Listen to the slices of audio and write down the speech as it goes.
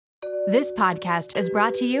This podcast is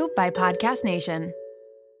brought to you by Podcast Nation.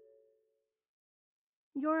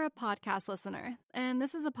 You're a podcast listener, and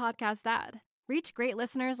this is a podcast ad. Reach great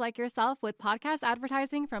listeners like yourself with podcast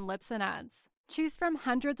advertising from Libsyn Ads. Choose from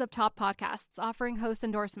hundreds of top podcasts offering host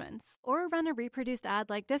endorsements, or run a reproduced ad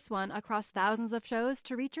like this one across thousands of shows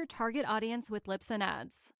to reach your target audience with Libsyn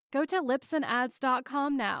Ads. Go to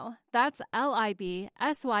libsynads.com now. That's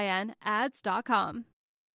LIBSYN ads.com.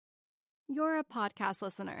 You're a podcast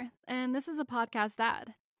listener, and this is a podcast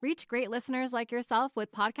ad. Reach great listeners like yourself with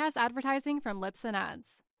podcast advertising from Libsyn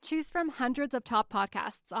Ads. Choose from hundreds of top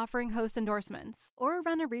podcasts offering host endorsements, or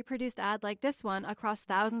run a reproduced ad like this one across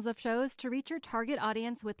thousands of shows to reach your target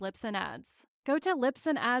audience with Libsyn Ads. Go to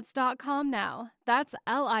libsynads.com now. That's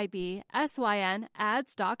LIBSYN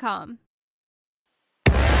ads.com.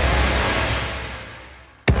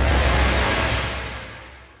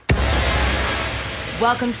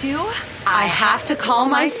 Welcome to I Have to Call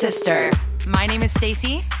My Sister. My name is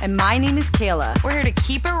Stacy. And my name is Kayla. We're here to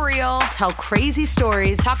keep it real, Tell crazy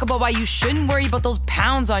stories, talk about why you shouldn't worry about those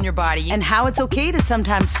pounds on your body, and how it's okay to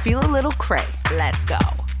sometimes feel a little cray. let's go.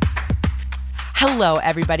 Hello,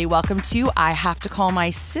 everybody. Welcome to I Have to Call My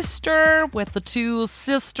Sister with the two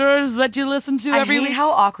sisters that you listen to every I hate week. how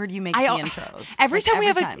awkward you make the intros. Every time we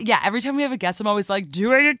have a guest, I'm always like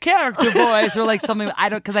doing a character voice or like something. I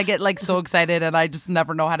don't, because I get like so excited and I just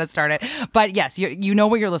never know how to start it. But yes, you know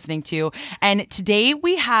what you're listening to. And today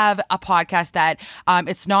we have a podcast that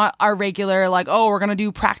it's not our regular like, oh, we're gonna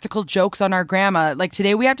do practical jokes on our grandma. Like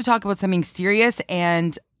today we have to talk about something serious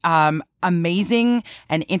and amazing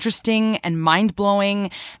and interesting and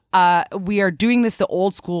mind-blowing. We are doing this the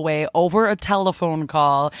old school way over a telephone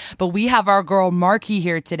call, but we have our girl Marky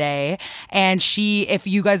here today. And she, if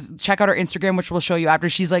you guys check out her Instagram, which we'll show you after,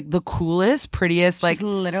 she's like the coolest, prettiest, like She's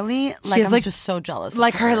literally like, she's I'm like, just so jealous.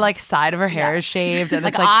 like of her like side of her hair is shaved. And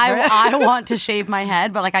like, it's like, I want to shave my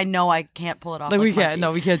head, but like I know I can't pull it off. Like we Marky. can't.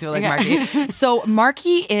 No, we can't do it like Okay. Marky. So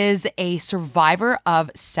Marky is a survivor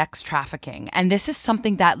of sex trafficking. And this is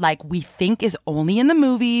something that like we think is only in the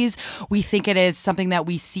movies. We think it is something that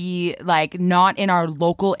we see like not in our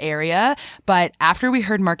local area. But after we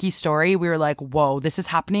heard Marky's story, we were like, whoa, this is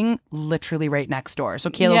happening literally right next door. So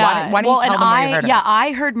Kayla, why don't you tell them where you heard her?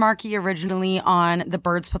 I heard Marky originally on The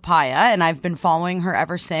Bird's Papaya, and I've been following her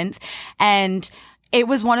ever since. And it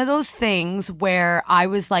was one of those things where I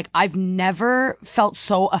was like, I've never felt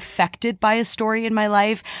so affected by a story in my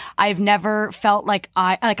life. I've never felt like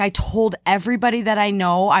I told everybody that I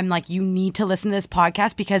know, I'm like, you need to listen to this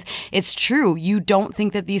podcast because it's true. You don't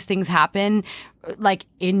think that these things happen like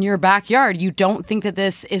in your backyard. You don't think that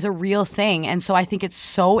this is a real thing. And so I think it's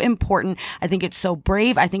so important. I think it's so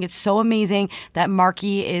brave. I think it's so amazing that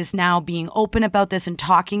Marky is now being open about this and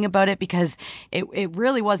talking about it because it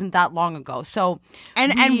really wasn't that long ago. So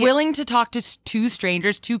and willing to talk to two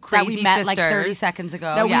strangers, two crazy that we met sisters like 30 seconds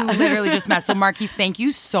ago. that we literally just met. So Marky, thank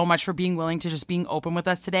you so much for being willing to just being open with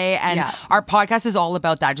us today. And our podcast is all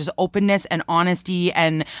about that, just openness and honesty.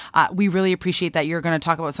 And we really appreciate that you're going to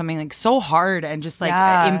talk about something like so hard and just like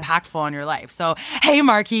impactful on your life. So, hey,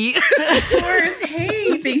 Marky. Of course.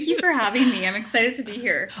 Hey, thank you for having me. I'm excited to be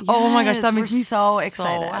here. Oh my gosh, that Yes, makes we're me so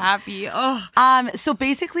excited. so happy. Oh. So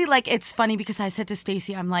basically, like, it's funny because I said to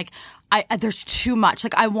Stacy, I'm like, there's too much.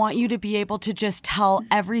 Like, I want you to be able to just tell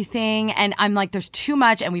everything. And I'm like, there's too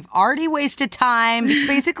much and we've already wasted time.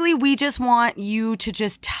 Basically, we just want you to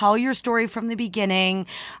just tell your story from the beginning,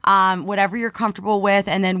 whatever you're comfortable with.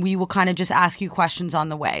 And then we will kind of just ask you questions on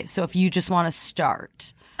the way. So if you just want to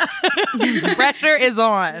start. Pressure is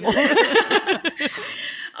on.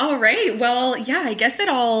 All right. Well, yeah, I guess it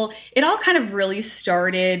all kind of really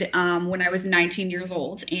started when I was 19 years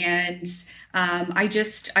old. And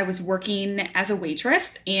I was working as a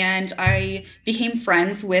waitress and I became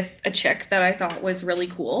friends with a chick that I thought was really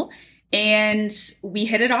cool. And we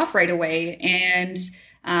hit it off right away. And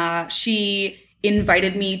she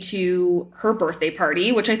invited me to her birthday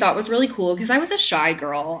party, which I thought was really cool because I was a shy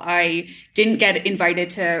girl. I didn't get invited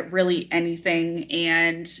to really anything,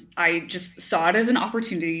 and I just saw it as an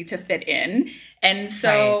opportunity to fit in. And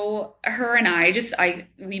so her and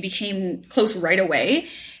we became close right away.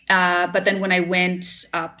 But then when I went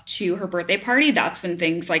up to her birthday party, that's when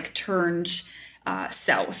things like turned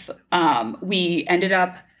south. We ended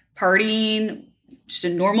up partying, just a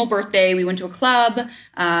normal birthday. We went to a club.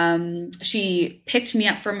 She picked me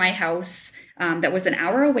up from my house that was an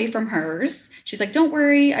hour away from hers. She's like, don't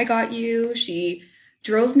worry, I got you. She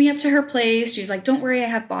drove me up to her place. She's like, don't worry, I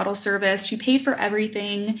have bottle service. She paid for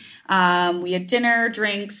everything. We had dinner,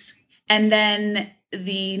 drinks. And then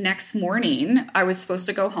the next morning, I was supposed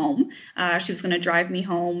to go home. She was going to drive me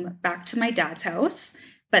home back to my dad's house.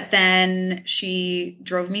 But then she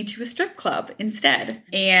drove me to a strip club instead.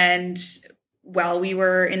 And while we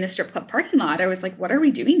were in the strip club parking lot, I was like, what are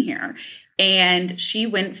we doing here? And she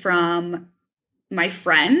went from my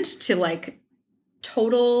friend to like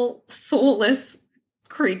total soulless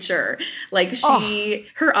creature. Like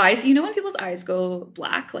her eyes, you know when people's eyes go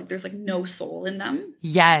black, like there's like no soul in them?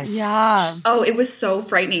 Yes. Yeah. Oh, it was so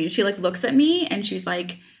frightening. She like looks at me and she's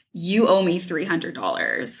like, you owe me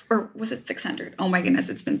 $300. Or was it 600? Oh my goodness,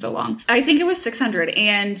 it's been so long. I think it was 600.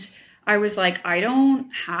 And I was like, I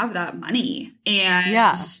don't have that money.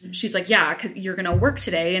 And she's like, yeah, because you're going to work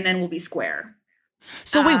today and then we'll be square.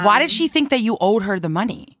 So wait, why did she think that you owed her the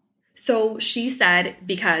money? So she said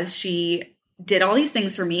because she did all these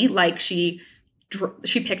things for me. Like she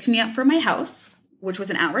picked me up from my house, which was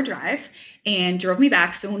an hour drive, and drove me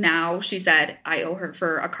back. So now she said, I owe her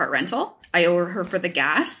for a car rental. I owe her for the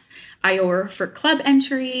gas. I owe her for club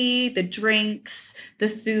entry, the drinks, the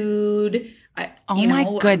food.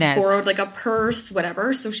 My goodness. Borrowed like a purse,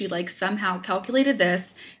 whatever. So she like somehow calculated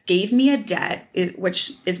this, gave me a debt,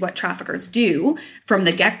 which is what traffickers do from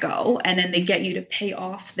the get-go. And then they get you to pay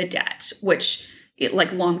off the debt, which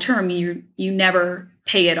like long term, you never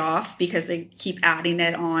pay it off because they keep adding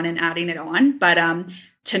it on and adding it on. But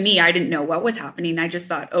to me, I didn't know what was happening. I just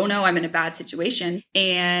thought, oh no, I'm in a bad situation.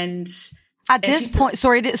 And at this point,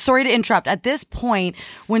 sorry to interrupt. At this point,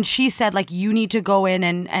 when she said like you need to go in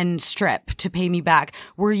and strip to pay me back,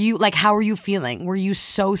 were you like, how were you feeling? Were you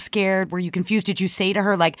so scared? Were you confused? Did you say to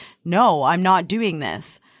her like, no, I'm not doing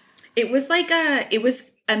this? It was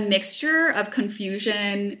a mixture of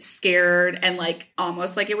confusion, scared, and like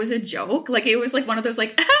almost like it was a joke. Like it was like one of those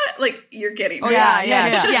like, like you're kidding. Oh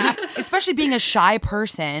yeah. Especially being a shy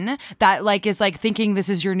person that like is like thinking this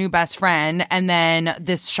is your new best friend, and then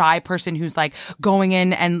this shy person who's like going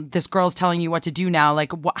in and this girl's telling you what to do now.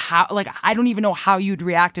 Like how? Like I don't even know how you'd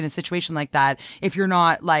react in a situation like that if you're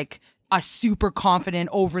not like a super confident,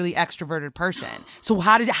 overly extroverted person. So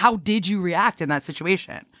how did you react in that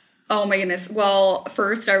situation? Oh my goodness. Well,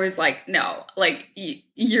 first I was like, no, like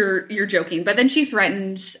you're joking. But then she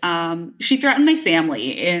threatened my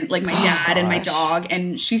family and like my dad and my dog.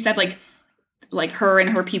 And she said like her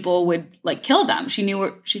and her people would like kill them.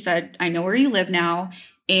 She said, I know where you live now.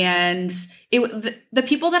 And the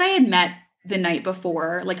people that I had met the night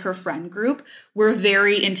before, like her friend group, were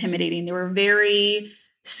very intimidating. They were very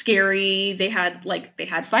scary. They had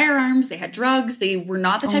firearms, they had drugs. They were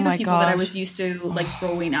not the type of people that I was used to like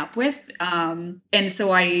growing up with. And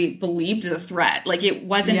so I believed the threat. Like it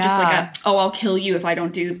wasn't just like I'll kill you if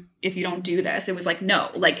you don't do this. It was like,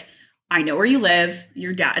 no, like I know where you live.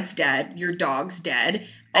 Your dad's dead. Your dog's dead.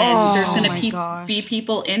 And there's going to be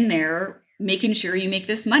people in there making sure you make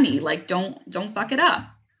this money. Like don't fuck it up.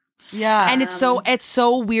 Yeah. And it's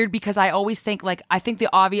so weird because I always think like, I think the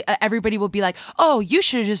obvious, everybody will be like, oh, you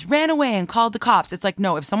should have just ran away and called the cops. It's like,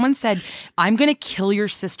 no, if someone said, I'm going to kill your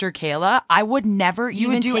sister, Kayla, I would never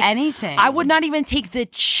even do anything. I would not even take the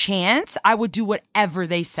chance. I would do whatever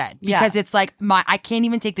they said because it's like I can't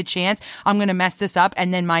even take the chance. I'm going to mess this up.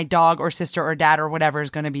 And then my dog or sister or dad or whatever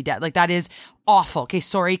is going to be dead. Like that is awful. Okay.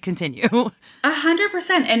 Sorry. Continue. 100%.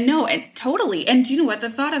 And no, totally. And do you know what?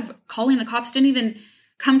 The thought of calling the cops didn't even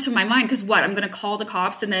come to my mind because I'm going to call the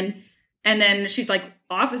cops and then she's like,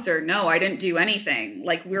 officer, no, I didn't do anything.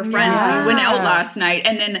 Like we're friends. Yeah. We went out last night.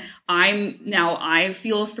 And then I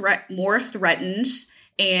feel more threatened.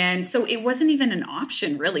 And so it wasn't even an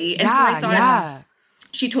option really. And so I thought,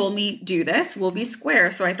 she told me do this, we'll be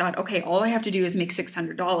square. So I thought, okay, all I have to do is make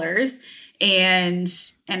 $600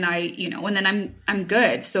 and I, and then I'm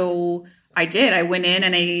good. So I did. I went in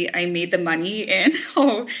and I made the money and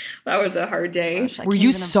that was a hard day. Gosh, were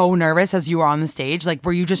you so nervous as you were on the stage? Like,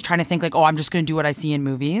 were you just trying to think like, oh, I'm just going to do what I see in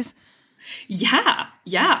movies? Yeah.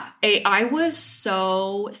 I was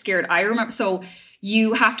so scared. I remember, so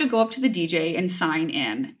you have to go up to the DJ and sign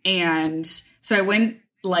in. And so I went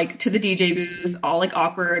like to the DJ booth, all like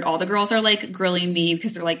awkward. All the girls are like grilling me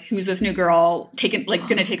because they're like, who's this new girl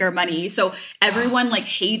gonna take our money? So everyone like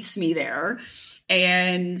hates me there.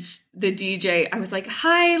 And the DJ, I was like,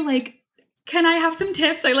 hi, like, can I have some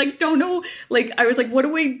tips? I like, don't know. Like, I was like, what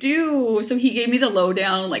do I do? So he gave me the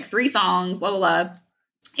lowdown, like 3 songs, blah, blah, blah.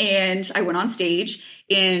 And I went on stage.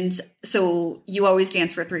 And so you always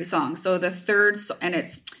dance for 3 songs. So the third, and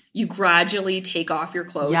you gradually take off your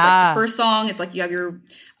clothes. Yeah. Like the first song, it's like you have your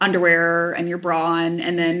underwear and your bra on.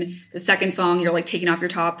 And then the second song, you're like taking off your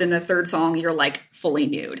top. Then the third song, you're like fully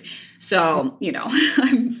nude. So,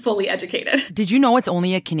 I'm fully educated. Did you know it's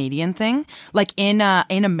only a Canadian thing? Like in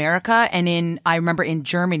America and I remember in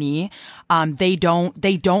Germany, they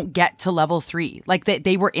don't get to level 3. Like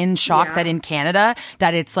they were in shock that in Canada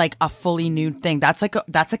that it's like a fully nude thing. That's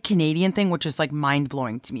a Canadian thing, which is like mind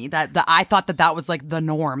blowing to me. That I thought that was like the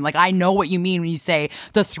norm. Like I know what you mean when you say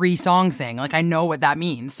the 3 song thing. Like I know what that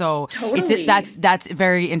means. So totally. that's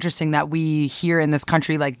very interesting that we here in this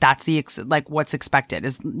country, like that's like what's expected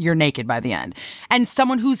is you're naked by the end. And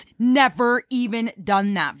someone who's never even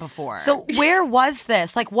done that before. So where was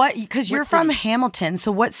this? Like what? Because you're from Hamilton.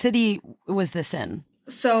 So what city was this in?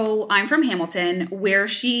 So I'm from Hamilton. Where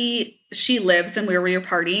she lives and where we were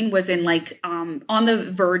partying was in like on the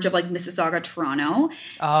verge of like Mississauga, Toronto.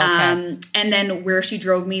 Oh, okay. And then where she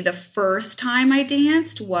drove me the first time I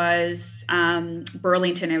danced was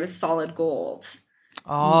Burlington. It was Solid Gold.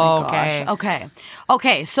 Oh, my gosh.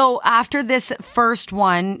 Okay. So after this first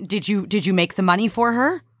one, did you make the money for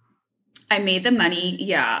her? I made the money.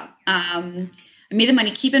 Yeah. I made the money.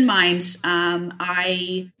 Keep in mind,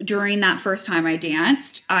 during that first time I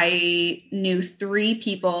danced, I knew 3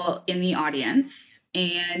 people in the audience,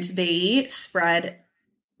 and they spread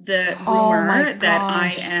the rumor that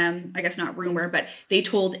I am, I guess not rumor, but they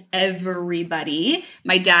told everybody.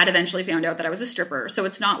 My dad eventually found out that I was a stripper. So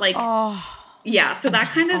it's not like, so that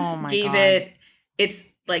kind of gave it, it's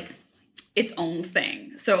like its own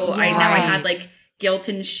thing. So I had like guilt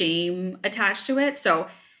and shame attached to it. So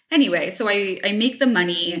anyway, so I make the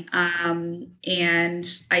money and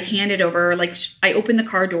I hand it over. Like I open the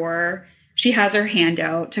car door. She has her hand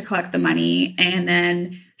out to collect the money. And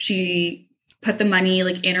then she put the money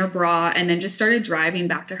like in her bra and then just started driving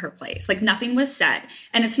back to her place. Like nothing was said.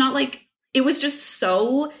 And it's not like, it was just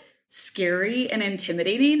so scary and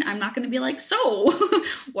intimidating. I'm not going to be like, so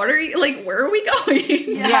what are you like, where are we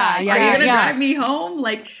going? Are you going to drive me home?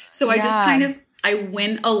 Like, so I just kind of, I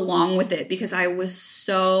went along with it because I was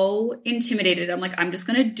so intimidated. I'm like, I'm just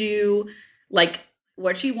going to do like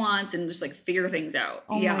what she wants and just like figure things out.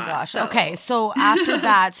 Oh my gosh. So. Okay. So after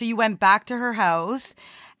that, so you went back to her house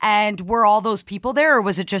and were all those people there or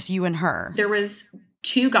was it just you and her? There was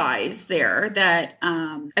 2 guys there that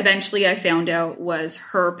eventually I found out was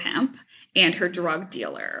her pimp and her drug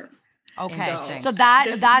dealer. Okay. So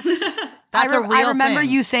that's That's a real I remember thing.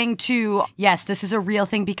 you saying too, yes, this is a real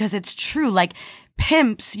thing because it's true. Like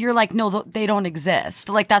pimps, you're like, no, they don't exist.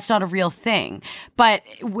 Like that's not a real thing. But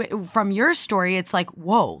from your story, it's like,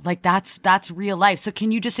 whoa, like that's real life. So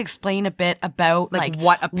can you just explain a bit about like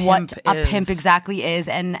what a pimp exactly is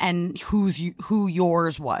and who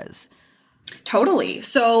yours was? Totally.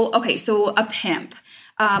 So, okay. So a pimp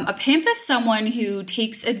is someone who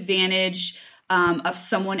takes advantage of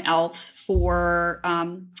someone else for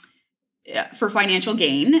financial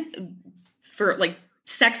gain, for like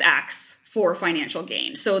sex acts for financial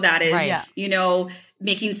gain. So that is,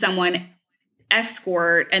 making someone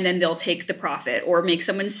escort and then they'll take the profit, or make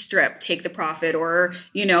someone strip, take the profit, or,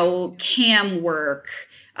 cam work,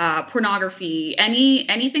 pornography,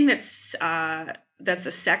 anything that's a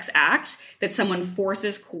sex act that someone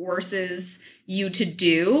coerces you to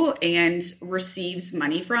do and receives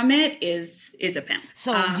money from it is a pimp.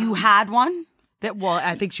 So you had one?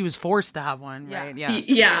 I think she was forced to have one, right? Yeah.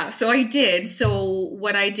 Yeah. So I did. So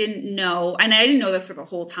what I didn't know, and I didn't know this for the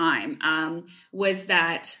whole time, was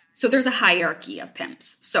that, so there's a hierarchy of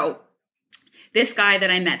pimps. So this guy that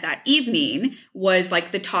I met that evening was like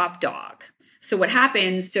the top dog. So what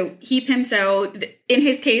happens, so he pimps out, in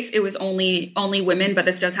his case, it was only women, but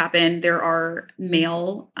this does happen. There are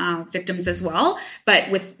male victims as well. But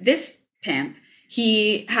with this pimp,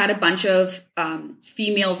 he had a bunch of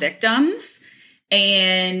female victims.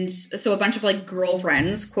 And so a bunch of like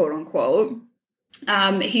girlfriends, quote unquote,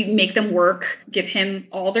 he'd make them work, give him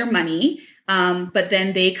all their money. But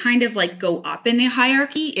then they kind of like go up in the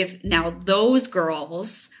hierarchy if now those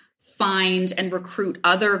girls find and recruit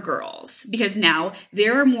other girls, because now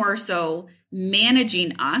they're more so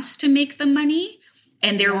managing us to make the money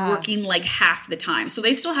and they're working like half the time. So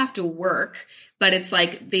they still have to work, but it's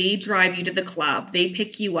like they drive you to the club, they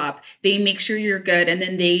pick you up, they make sure you're good. And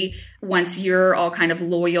then once you're all kind of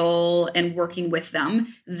loyal and working with them,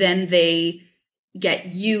 then they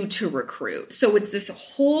get you to recruit. So it's this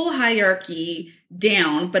whole hierarchy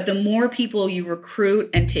down, but the more people you recruit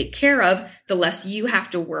and take care of, the less you have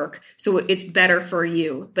to work. So it's better for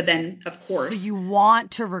you. But then, of course, So you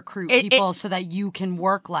want to recruit people so that you can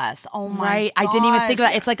work less. Oh my Right. God. I didn't even think of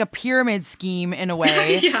that. It's like a pyramid scheme in a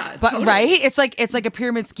way. Yeah, But totally. right? It's like a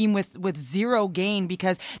pyramid scheme with zero gain,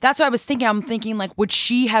 because that's what I was thinking. I'm thinking, like, would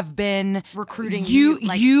she have been Recruiting you you,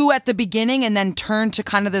 like- you at the beginning and then turn to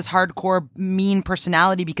kind of this hardcore mean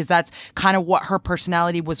personality, because that's kind of what her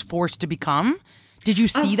personality was forced to become? Did you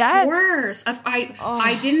see that? Of course.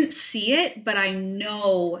 I didn't see it, but I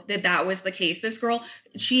know that was the case. This girl,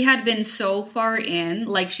 she had been so far in,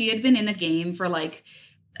 like she had been in the game for like,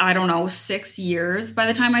 I don't know, 6 years by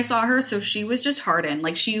the time I saw her. So she was just hardened.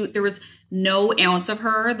 Like there was no ounce of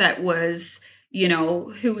her that was, you know,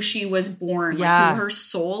 who she was born, Yeah. like who her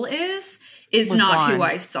soul is Was not who gone.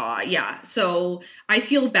 I saw. Yeah. So I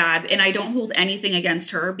feel bad, and I don't hold anything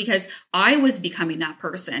against her because I was becoming that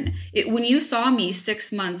person. When you saw me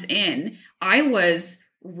 6 months in, I was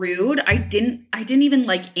rude. I didn't even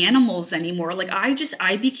like animals anymore. Like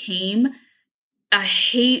I became a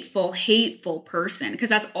hateful person because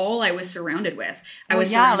that's all I was surrounded with. I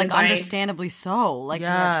was surrounded by, understandably so. Like,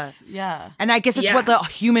 Yeah. yeah. And I guess it's Yeah. what the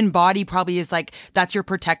human body probably is like. That's your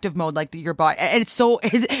protective mode, like your body. And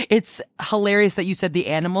it's hilarious that you said the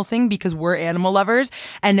animal thing, because we're animal lovers.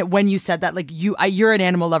 And when you said that, like you're an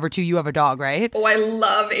animal lover too. You have a dog, right? Oh, I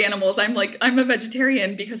love animals. I'm a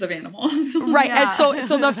vegetarian because of animals. Right. Yeah. And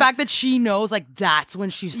so the fact that she knows, like, that's when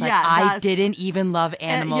she's like, Yeah, I that's- didn't even love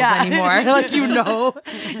animals yeah. anymore. Like, you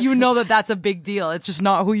know that that's a big deal. It's just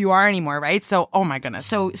not who you are anymore, right? So, oh my goodness.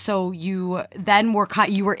 So you then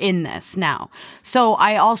you were in this now. So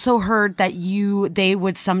I also heard that they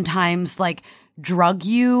would sometimes like drug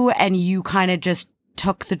you, and you kind of just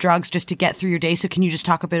took the drugs just to get through your day. So can you just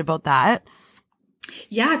talk a bit about that?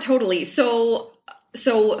 Yeah, totally. So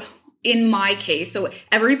in my case, so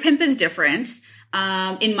every pimp is different.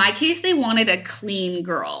 In my case, they wanted a clean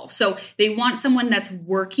girl. So they want someone that's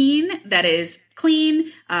working, that is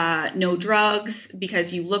clean, no drugs,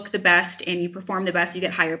 because you look the best and you perform the best, you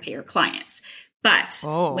get higher payer clients. But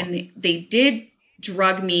when they did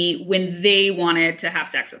drug me when they wanted to have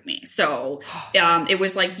sex with me. So it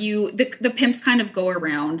was like the pimps kind of go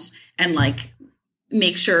around and like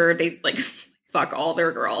make sure they like fuck all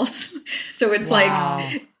their girls. So it's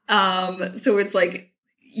like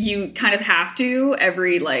you kind of have to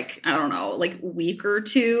every like, I don't know, like week or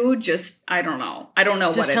two, just, I don't know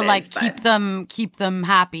Just what to it like is, but keep them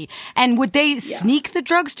happy. And would they sneak the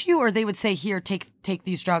drugs to you, or they would say, here, take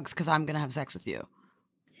these drugs because I'm going to have sex with you?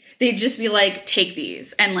 they'd just be like, take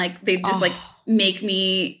these. And like, they'd just like make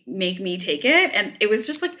me take it. And it was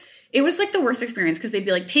just like, it was like the worst experience because they'd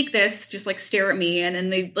be like, take this, just like stare at me. And then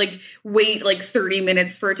they'd like wait like 30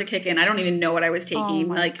 minutes for it to kick in. I don't even know what I was taking. Oh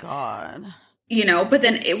my like, God. You know, but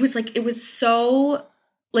then it was like, it was so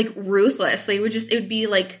like ruthless. It would be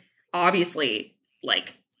like, obviously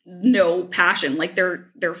like no passion. Like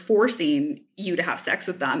they're forcing you to have sex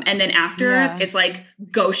with them. And then after it's like,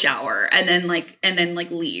 go shower and then like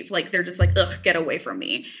leave. Like they're just like, ugh, get away from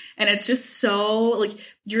me. And it's just so like,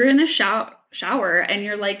 you're in a shower and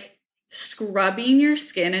you're like scrubbing your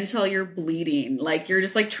skin until you're bleeding. Like you're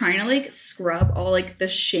just like trying to like scrub all like the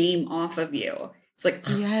shame off of you. It's like,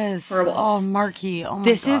 Yes. horrible. Oh, Marky. Oh my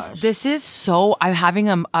This gosh. is so, I'm having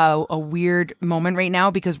a weird moment right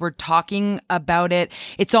now because we're talking about it.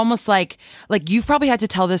 It's almost like you've probably had to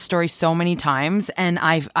tell this story so many times, and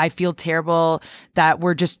I feel terrible that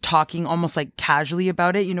we're just talking almost like casually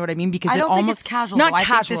about it. You know what I mean? Because I don't it think almost it's casual. not though. I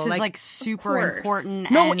casual. think this is like super course.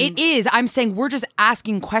 important. No, and it is. I'm saying we're just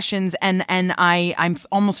asking questions, and I'm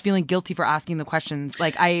almost feeling guilty for asking the questions.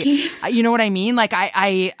 Like you know what I mean? Like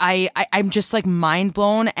I'm just like mind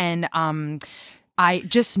blown, and I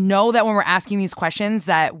just know that when we're asking these questions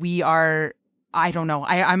that we are. I don't know.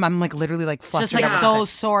 I'm like literally like flustered. Just like about so it.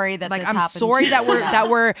 sorry that Like this I'm happened. sorry that we're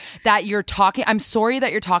Yeah. that you're talking. I'm sorry that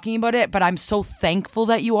you're talking about it, but I'm so thankful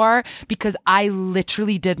that you are because I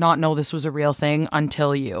literally did not know this was a real thing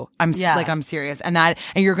until you. I'm serious, and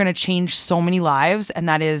you're gonna change so many lives, and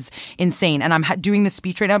that is insane. And I'm doing this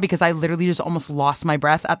speech right now because I literally just almost lost my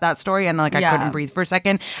breath at that story, and like I couldn't breathe for a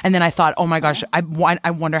second, and then I thought, oh my gosh, I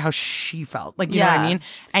wonder how she felt. Like you know what I mean?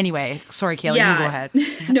 Anyway, sorry, Kayla, you go ahead.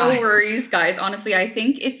 No worries, guys. Honestly, I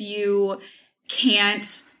think if you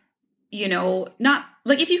can't, not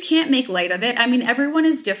like if you can't make light of it, I mean, everyone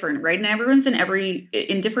is different, right? And everyone's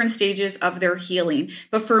in different stages of their healing.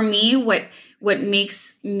 But for me, what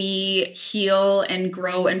makes me heal and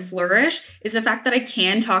grow and flourish is the fact that I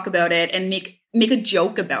can talk about it and make a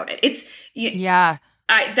joke about it. It's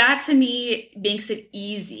that to me makes it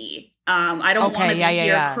easy. I don't want to be here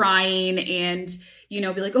yeah. crying and, be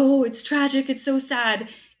like, oh, it's tragic. It's so sad.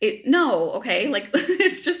 No, okay. Like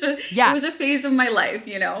it's just it was a phase of my life,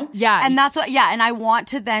 Yeah. And that's what, and I want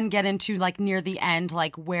to then get into like near the end,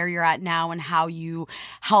 like where you're at now and how you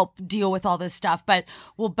help deal with all this stuff. But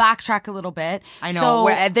we'll backtrack a little bit. I know.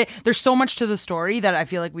 There's so much to the story that I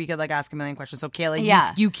feel like we could like ask a million questions. So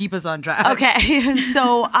Kayla, you keep us on track. Okay.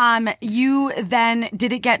 So, you then,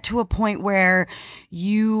 did it get to a point where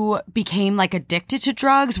you became like addicted to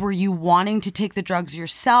drugs? Were you wanting to take the drugs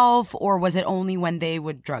yourself, or was it only when they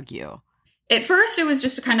would drug you? At first, it was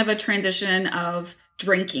just a kind of a transition of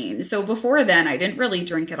drinking. So before then, I didn't really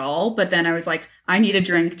drink at all. But then I was like, I need a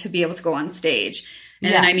drink to be able to go on stage.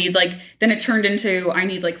 And then I need then it turned into, I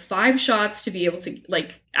need like 5 shots to be able to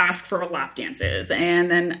like ask for lap dances. And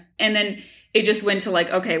then it just went to like,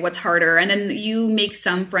 okay, what's harder? And then you make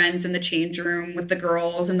some friends in the change room with the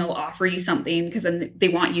girls and they'll offer you something because then they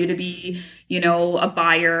want you to be, a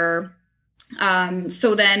buyer.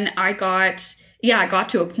 So then I got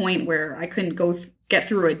to a point where I couldn't get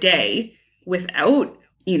through a day without,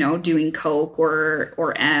 doing coke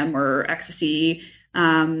or M or ecstasy.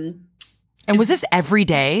 And was this every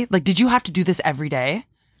day? Like, did you have to do this every day?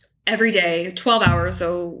 Every day, 12 hours.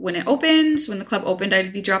 So when the club opened,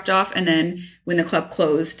 I'd be dropped off. And then when the club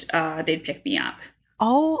closed, they'd pick me up.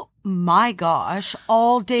 Oh my gosh,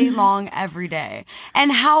 all day long, every day.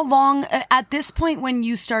 And how long, at this point when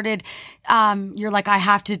you started, you're like, I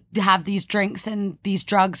have to have these drinks and these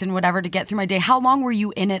drugs and whatever to get through my day. How long were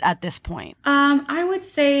you in it at this point? I would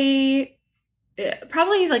say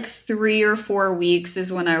probably like 3 or 4 weeks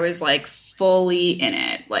is when I was like fully in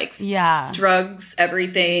it. Like drugs,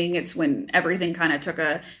 everything. It's when everything kind of took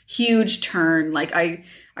a huge turn. Like I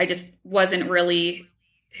just wasn't really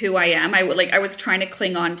who I am. I was trying to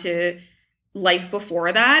cling on to life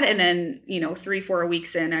before that. And then, 3-4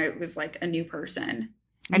 weeks in, I was like a new person.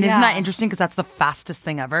 And isn't that interesting? Because that's the fastest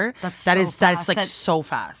thing ever. That's like so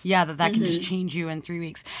fast. Yeah, that can just change you in 3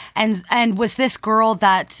 weeks. And was this girl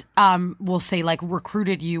that we'll say like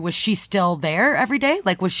recruited you, was she still there every day?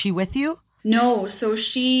 Like, was she with you? No, so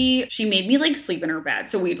she made me like sleep in her bed.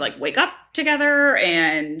 So we'd like wake up together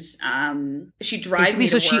and she'd drive me to work.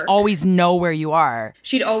 So she always know where you are.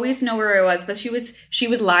 She'd always know where I was, but she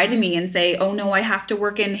would lie to me and say, "Oh no, I have to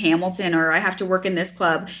work in Hamilton or I have to work in this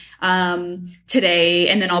club today,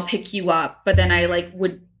 and then I'll pick you up." But then I like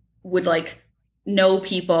would like know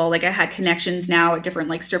people, like I had connections now at different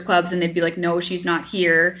like strip clubs, and they'd be like, "No, she's not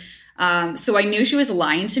here." So I knew she was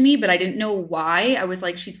lying to me, but I didn't know why. I was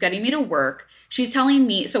like, she's getting me to work. She's telling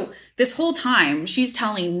me. So this whole time she's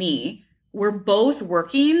telling me we're both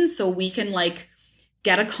working so we can like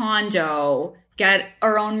get a condo, get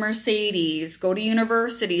our own Mercedes, go to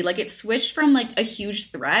university. Like it switched from like a huge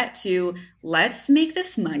threat to let's make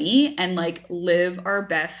this money and like live our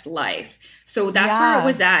best life. So that's where it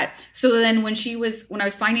was at. So then when I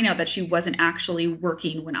was finding out that she wasn't actually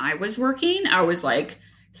working when I was working, I was like,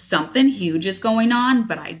 something huge is going on,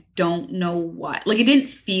 but I don't know what. Like it didn't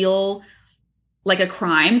feel like a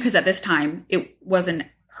crime because at this time it wasn't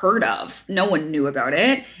heard of. No one knew about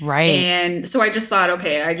it. Right. And so I just thought,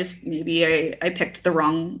 okay, I picked the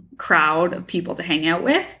wrong crowd of people to hang out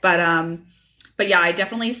with. But yeah, I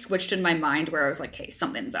definitely switched in my mind where I was like, hey,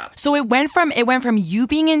 something's up. So it went from you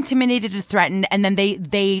being intimidated and threatened, and then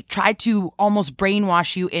they tried to almost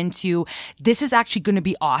brainwash you into this is actually going to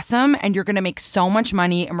be awesome, and you're going to make so much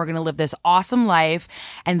money, and we're going to live this awesome life.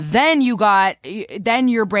 And then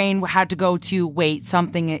your brain had to go to wait,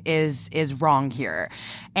 something is wrong here.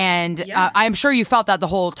 And I'm sure you felt that the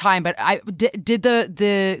whole time, but did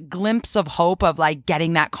the glimpse of hope of like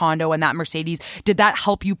getting that condo and that Mercedes, did that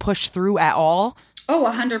help you push through at all? Oh,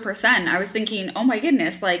 100%. I was thinking, oh my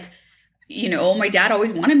goodness, like, my dad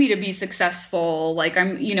always wanted me to be successful. Like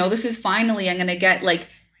I'm going to get like,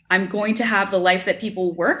 I'm going to have the life that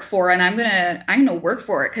people work for, and I'm going to work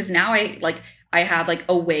for it. Cause now I have like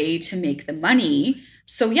a way to make the money.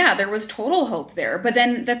 So yeah, there was total hope there. But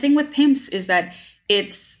then the thing with pimps is that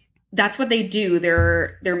that's what they do.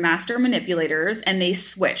 They're master manipulators, and they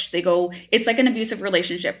switch. It's like an abusive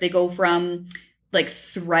relationship. They go from like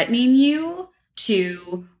threatening you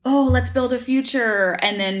to, oh, let's build a future.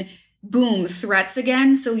 And then boom, threats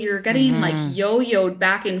again. So you're getting like yo-yoed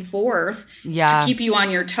back and forth to keep you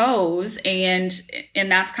on your toes. And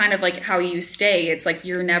that's kind of like how you stay. It's like,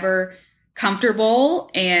 you're never comfortable,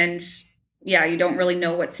 and you don't really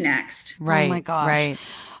know what's next. Right. Oh my gosh. Right.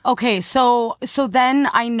 Okay, so then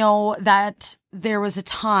I know that there was a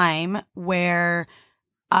time where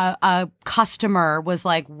a customer was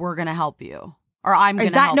like, we're going to help you. Or I'm going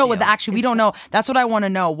Is to that help no? you. Actually, we don't know. That's what I want to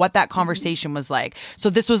know. What that conversation was like. So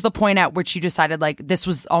this was the point at which you decided like this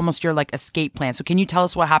was almost your like escape plan. So can you tell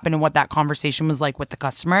us what happened and what that conversation was like with the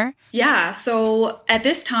customer? Yeah. So at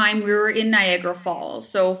this time, we were in Niagara Falls.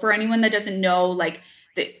 So for anyone that doesn't know, like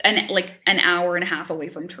an hour and a half away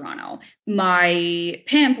from Toronto, my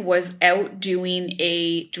pimp was out doing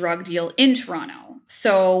a drug deal in Toronto.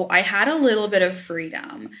 So I had a little bit of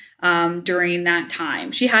freedom during that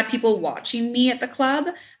time. She had people watching me at the club,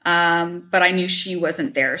 but I knew she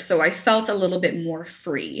wasn't there. So I felt a little bit more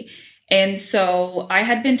free. And so I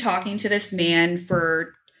had been talking to this man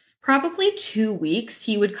for probably 2 weeks.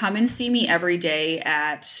 He would come and see me every day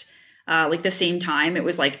at like the same time. It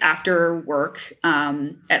was like after work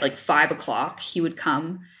at like 5 o'clock, he would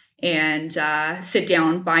come and sit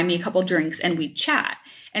down, buy me a couple drinks, and we'd chat.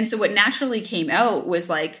 And so what naturally came out was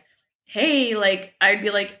like, hey, like I'd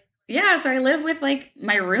be like, yeah, so I live with like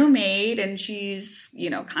my roommate and she's, you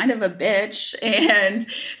know, kind of a bitch. And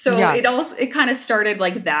so it kind of started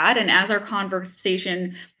like that. And as our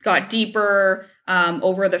conversation got deeper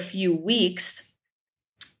over the few weeks,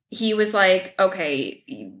 he was like,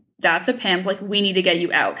 okay, that's a pimp. Like, we need to get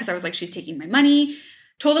you out. Cause I was like, she's taking my money.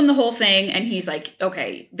 Told him the whole thing. And he's like,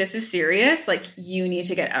 okay, this is serious. Like, you need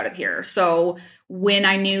to get out of here. So when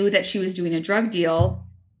I knew that she was doing a drug deal,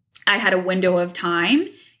 I had a window of time.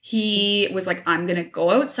 He was like, I'm going to go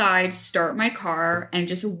outside, start my car, and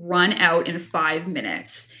just run out in 5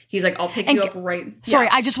 minutes. He's like, I'll pick you up right. Sorry,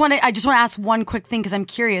 Yeah. I just want to ask one quick thing because I'm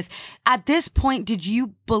curious. At this point, did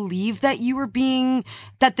you believe that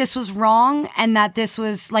that this was wrong and that this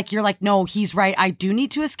was like, you're like, no, he's right, I do need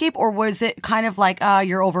to escape? Or was it kind of like,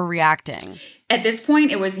 you're overreacting? At this point,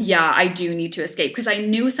 it was, yeah, I do need to escape because I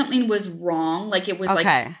knew something was wrong. Like, it was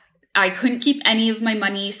like, I couldn't keep any of my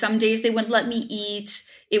money. Some days they wouldn't let me eat.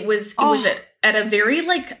 It was at a very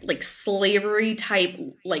like slavery type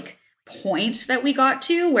like point that we got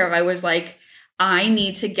to where I was like, I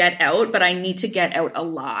need to get out, but I need to get out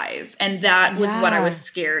alive. And that was what I was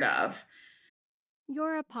scared of.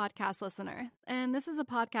 You're a podcast listener, and this is a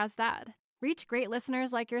podcast ad. Reach great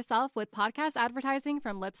listeners like yourself with podcast advertising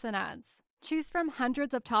from Libsyn Ads. Choose from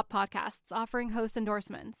hundreds of top podcasts offering host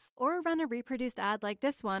endorsements, or run a reproduced ad like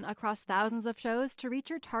this one across thousands of shows to reach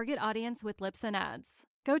your target audience with Libsyn Ads.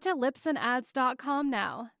 Go to libsynads.com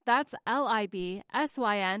now. That's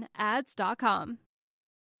LIBSYN ads.com.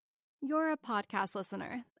 You're a podcast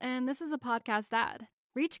listener, and this is a podcast ad.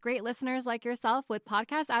 Reach great listeners like yourself with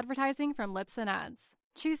podcast advertising from Libsyn Ads.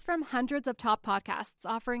 Choose from hundreds of top podcasts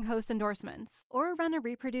offering host endorsements, or run a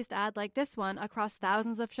reproduced ad like this one across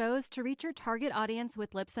thousands of shows to reach your target audience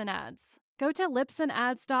with Libsyn Ads. Go to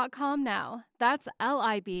libsynads.com now. That's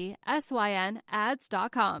LIBSYN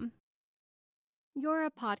ads.com. You're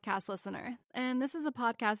a podcast listener, and this is a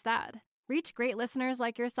podcast ad. Reach great listeners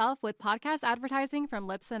like yourself with podcast advertising from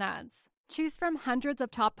Libsyn Ads. Choose from hundreds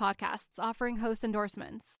of top podcasts offering host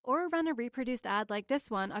endorsements, or run a reproduced ad like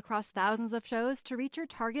this one across thousands of shows to reach your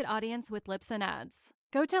target audience with Libsyn Ads.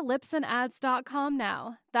 Go to libsynads.com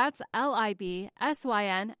now. That's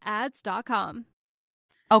LIBSYN ads.com.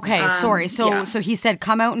 Okay, sorry. So he said,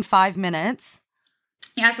 come out in 5 minutes.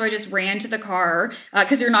 Yeah, so I just ran to the car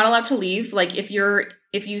because you're not allowed to leave. Like if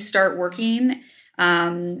you start working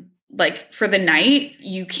like for the night,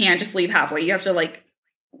 you can't just leave halfway. You have to like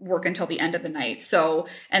work until the end of the night. So,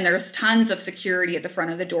 and there's tons of security at the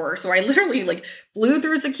front of the door. So I literally like blew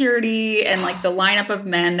through security and like the lineup of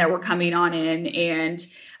men that were coming on in, and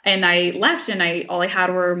I left, and all I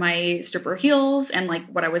had were my stripper heels and like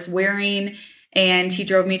what I was wearing. And he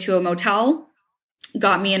drove me to a motel,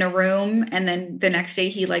 got me in a room, and then the next day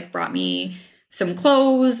he like brought me some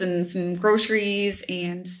clothes and some groceries,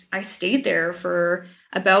 and I stayed there for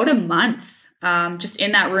about a month. Just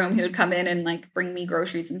in that room, he would come in and like bring me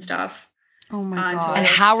groceries and stuff. Oh my God. Until And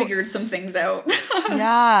I figured some things out.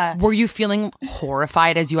 Yeah. Were you feeling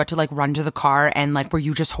horrified as you had to like run to the car, and like were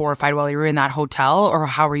you just horrified while you were in that hotel, or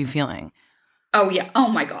how were you feeling? Oh yeah. Oh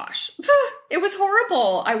my gosh. It was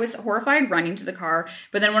horrible. I was horrified running to the car.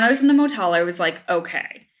 But then when I was in the motel, I was like,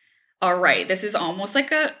 okay, all right, this is almost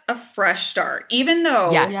like a fresh start. Even though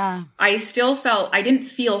I still I didn't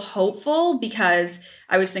feel hopeful because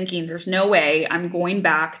I was thinking there's no way I'm going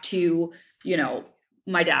back to, you know,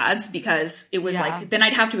 my dad's, because it was like, then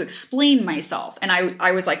I'd have to explain myself. And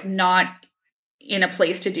I was like, not in a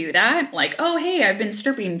place to do that. Like, oh, hey, I've been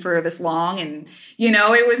stripping for this long. And, you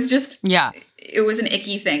know, it was just, it was an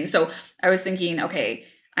icky thing. So I was thinking, okay,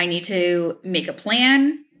 I need to make a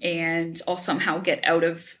plan and I'll somehow get out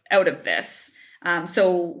of this.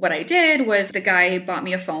 So what I did was the guy bought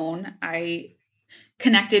me a phone. I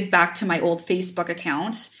connected back to my old Facebook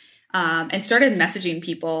account. and started messaging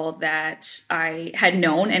people that I had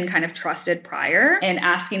known and kind of trusted prior and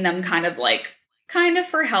asking them kind of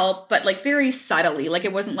for help, but like very subtly. Like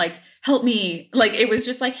it wasn't like, help me. Like it was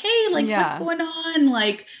just like, hey, like what's going on?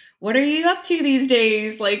 Like, what are you up to these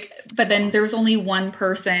days? Like, but then there was only one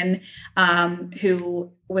person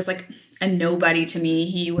who was like a nobody to me.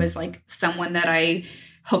 He was like someone that I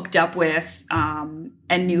hooked up with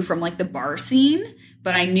and knew from like the bar scene,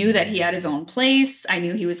 but I knew that he had his own place. I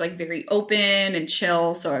knew he was like very open and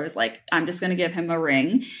chill. So I was like, I'm just going to give him a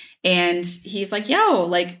ring. And he's like, yo,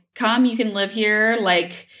 like, come, you can live here.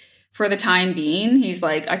 Like, for the time being, he's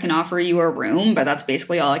like, I can offer you a room, but that's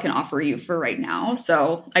basically all I can offer you for right now.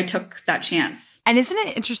 So I took that chance. And isn't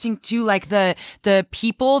it interesting too, like the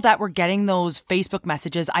people that were getting those Facebook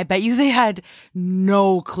messages, I bet you they had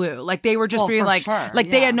no clue. Like they were just being like,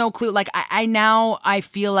 they had no clue. Like I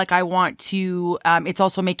feel like I want to, it's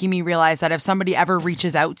also making me realize that if somebody ever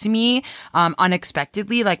reaches out to me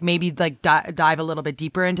unexpectedly, like maybe like dive a little bit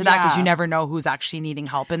deeper into that, because you never know who's actually needing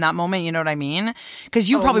help in that moment. You know what I mean? Because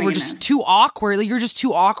you probably were just too awkward. Like, you're just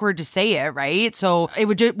too awkward to say it, right? So it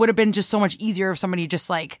would have been just so much easier if somebody just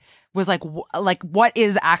like was like what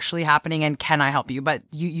is actually happening and can I help you? But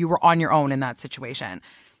you were on your own in that situation.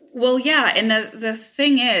 Well, yeah, and the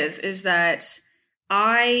thing is that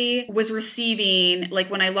I was receiving, like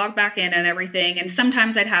when I logged back in and everything, and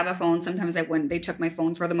sometimes I'd have a phone, sometimes I wouldn't. They took my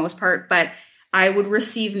phone for the most part, but I would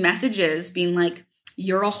receive messages being like,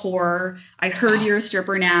 you're a whore. I heard you're a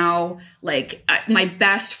stripper now. Like my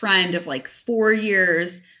best friend of like 4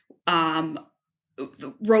 years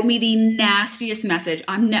wrote me the nastiest message.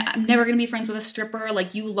 I'm never going to be friends with a stripper.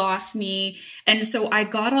 Like you lost me. And so I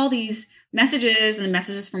got all these messages and the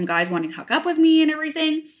messages from guys wanting to hook up with me and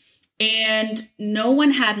everything. And no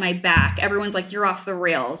one had my back. Everyone's like, you're off the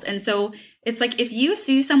rails. And so it's like, if you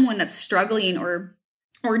see someone that's struggling or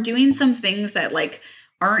doing some things that like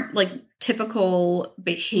aren't like typical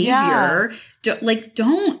behavior,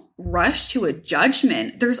 don't rush to a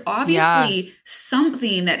judgment. There's obviously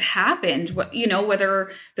something that happened, you know,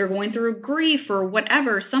 whether they're going through grief or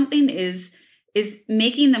whatever, something is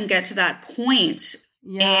making them get to that point.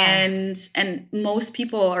 And most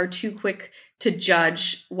people are too quick to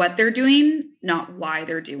judge what they're doing, not why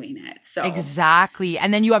they're doing it. So exactly.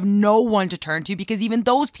 And then you have no one to turn to, because even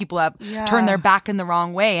those people have turned their back in the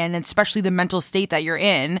wrong way. And especially the mental state that you're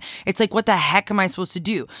in, it's like, what the heck am I supposed to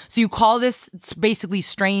do? So you call this basically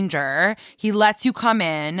stranger. He lets you come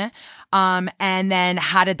in. And then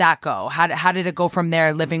how did that go? How did it go from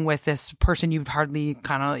there, living with this person you hardly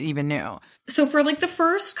kind of even knew? So for like the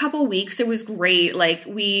first couple weeks, it was great. Like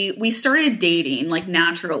we started dating like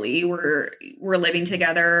naturally. We're living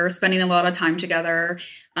together, spending a lot of time together.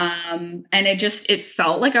 And it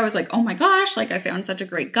felt like I was like, oh my gosh, like I found such a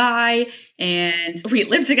great guy, and we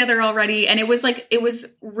lived together already. And it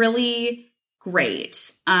was really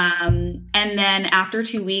great. And then after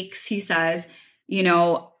 2 weeks, he says, you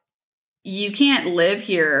know, you can't live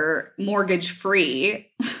here mortgage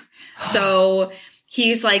free. So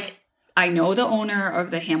he's like, I know the owner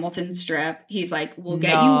of the Hamilton Strip. He's like, we'll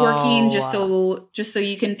get you working just so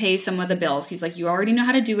you can pay some of the bills. He's like, you already know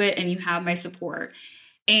how to do it and you have my support.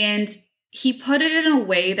 And he put it in a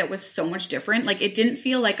way that was so much different. Like it did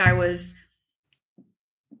feel like I was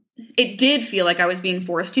being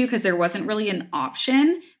forced to, because there wasn't really an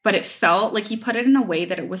option, but it felt like he put it in a way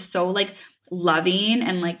that it was so like loving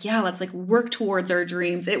and like, yeah, let's like work towards our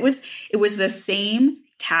dreams. It was the same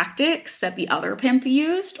tactics that the other pimp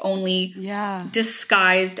used, only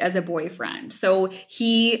disguised as a boyfriend. So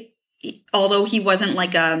although he wasn't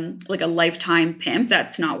like a lifetime pimp,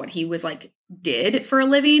 that's not what he was like did for a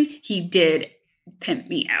living. He did pimp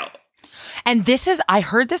me out. And I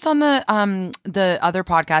heard this on the other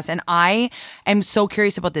podcast, and I am so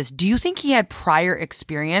curious about this. Do you think he had prior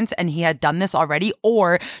experience and he had done this already?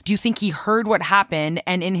 Or do you think he heard what happened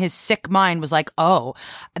and in his sick mind was like, oh,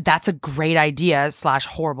 that's a great idea /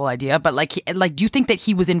 horrible idea. But do you think that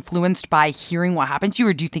he was influenced by hearing what happened to you,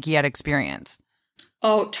 or do you think he had experience?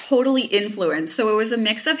 Oh, totally influenced. So it was a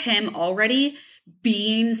mix of him already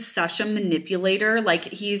being such a manipulator. Like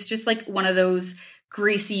he's just like one of those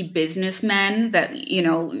greasy businessmen that, you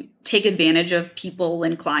know, take advantage of people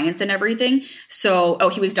and clients and everything. So,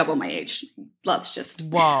 he was double my age. Let's just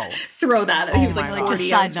throw that out. He was like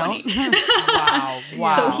 40, I was 20.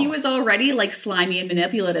 Wow. So he was already like slimy and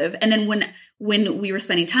manipulative. And then when we were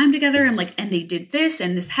spending time together, I'm like, and they did this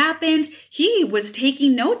and this happened, he was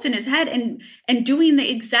taking notes in his head and doing the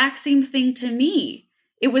exact same thing to me.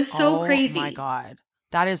 It was so crazy. Oh my God.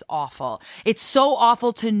 That is awful. It's so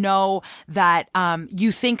awful to know that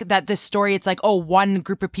you think that this story, it's like, oh, one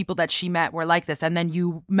group of people that she met were like this. And then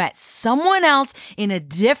you met someone else in a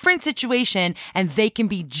different situation and they can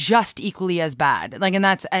be just equally as bad. Like, and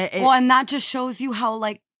that's... and that just shows you how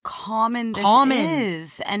like common this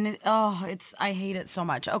is. And I hate it so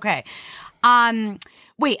much. Okay.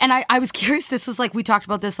 Wait, and I was curious, this was like, we talked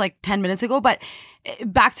about this like 10 minutes ago, but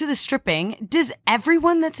back to the stripping, does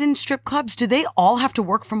everyone that's in strip clubs, do they all have to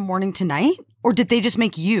work from morning to night? Or did they just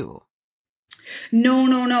make you?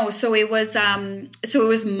 No. So it was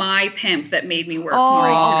my pimp that made me work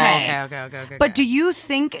morning to night. Okay. But do you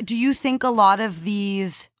think a lot of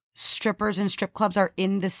these strippers and strip clubs are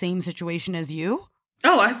in the same situation as you?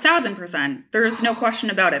 Oh, 1,000%. There's no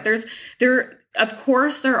question about it. Of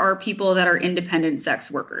course, there are people that are independent sex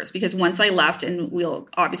workers, because once I left, and we'll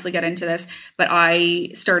obviously get into this, but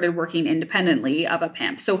I started working independently of a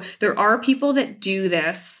pimp. So there are people that do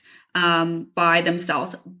this by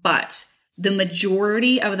themselves, but the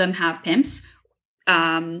majority of them have pimps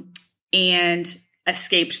and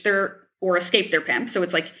escaped their pimp. So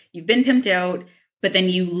it's like you've been pimped out, but then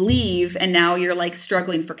you leave and now you're like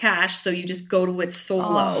struggling for cash. So you just go to it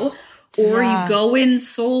solo you go in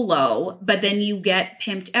solo, but then you get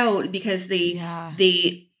pimped out because they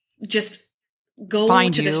just go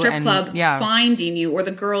to the strip club finding you, or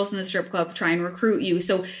the girls in the strip club try and recruit you.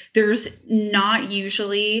 So there's not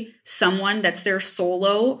usually someone that's there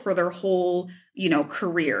solo for their whole,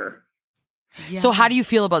 career. Yeah. So how do you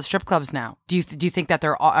feel about strip clubs now? Do you think that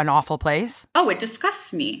they're an awful place? Oh, it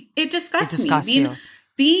disgusts me. It disgusts me.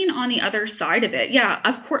 Being on the other side of it. Yeah,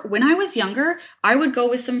 of course. When I was younger, I would go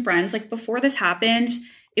with some friends. Like before this happened,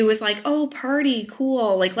 it was like, oh, party,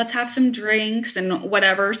 cool. Like let's have some drinks and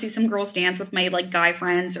whatever. See some girls dance with my like guy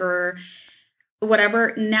friends or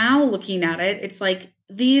whatever. Now looking at it, it's like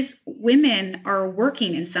these women are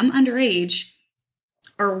working, and some underage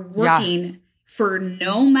are working for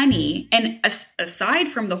no money. And aside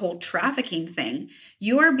from the whole trafficking thing,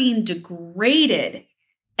 you are being degraded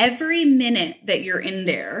every minute that you're in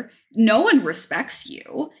there. No one respects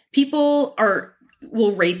you. People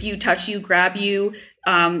will rape you, touch you, grab you,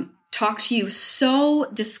 talk to you so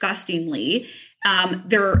disgustingly.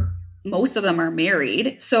 Most of them are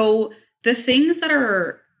married. So the things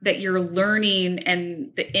that you're learning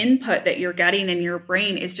and the input that you're getting in your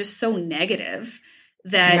brain is just so negative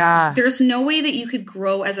that there's no way that you could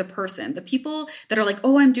grow as a person. The people that are like,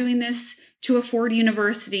 oh, I'm doing this to afford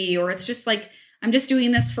university, or it's just like, I'm just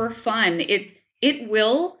doing this for fun. It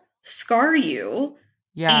will scar you.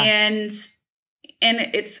 Yeah. And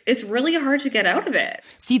it's really hard to get out of it.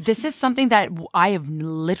 See, this is something that I have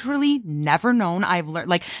literally never known. I've learned,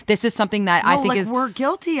 like, this is something that I think is... we're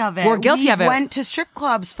guilty of it. We're guilty of it. We went to strip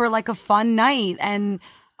clubs for like a fun night, and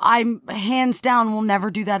I'm hands down will never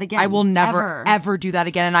do that again. I will never ever do that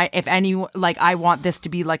again. And I want this to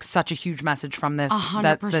be like such a huge message from this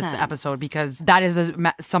this episode, because that is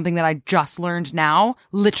something that I just learned now,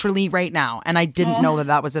 literally right now, and I didn't know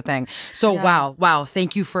that was a thing. So wow,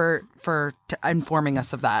 thank you for informing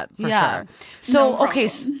us of that for sure. So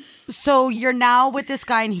so you're now with this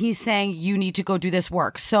guy, and he's saying you need to go do this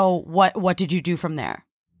work. So what did you do from there?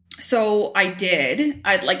 So I did.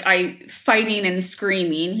 I fighting and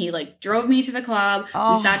screaming. He like drove me to the club.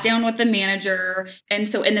 We sat down with the manager. And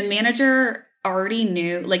the manager already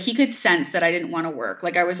knew, like he could sense that I didn't want to work.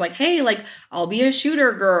 Like I was like, hey, like I'll be a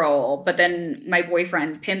shooter girl. But then my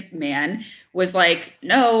boyfriend, pimp man, was like,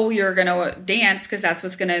 no, you're going to dance because that's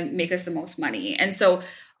what's going to make us the most money. And so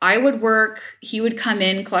I would work. He would come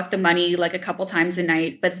in, collect the money like a couple times a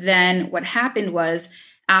night. But then what happened was,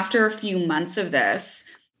 after a few months of this,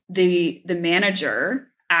 the manager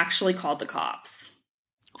actually called the cops.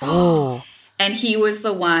 Oh. And he was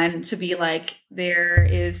the one to be like, there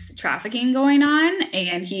is trafficking going on.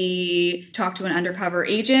 And he talked to an undercover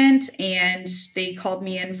agent, and they called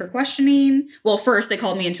me in for questioning. Well, first they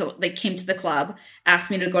called me until they came to the club,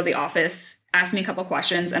 asked me to go to the office, asked me a couple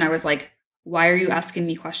questions. And I was like, why are you asking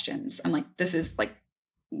me questions? I'm like, this is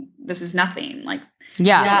nothing. Like, I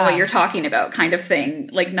don't know what you're talking about, kind of thing.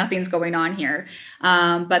 Like nothing's going on here.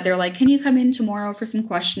 But they're like, can you come in tomorrow for some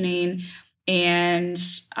questioning? And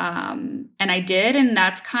I did. And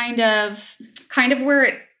that's kind of where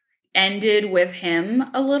it ended with him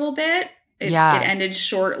a little bit. It ended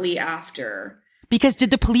shortly after. Because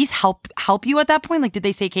did the police help you at that point? Like, did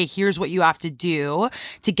they say, okay, here's what you have to do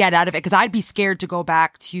to get out of it? Because I'd be scared to go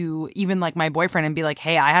back to even like my boyfriend and be like,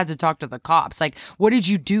 hey, I had to talk to the cops. Like, what did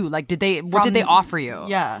you do? Like, what did they offer you?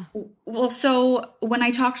 Yeah. Well, so when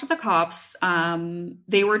I talked to the cops,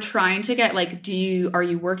 they were trying to get like, are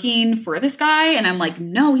you working for this guy? And I'm like,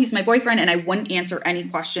 no, he's my boyfriend. And I wouldn't answer any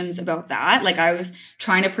questions about that. Like, I was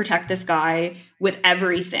trying to protect this guy with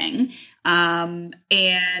everything.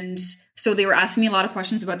 And so they were asking me a lot of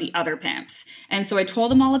questions about the other pimps. And so I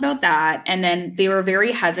told them all about that. And then they were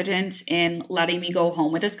very hesitant in letting me go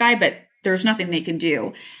home with this guy, but there's nothing they can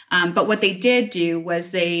do. But what they did do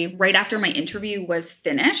was right after my interview was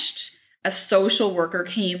finished, a social worker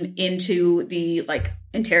came into the like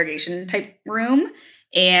interrogation type room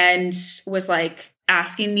and was like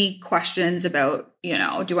asking me questions about,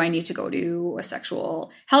 do I need to go to a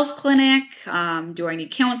sexual health clinic? Do I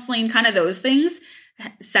need counseling? Kind of those things,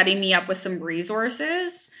 setting me up with some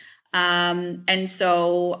resources. And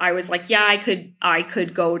so I was like, yeah, I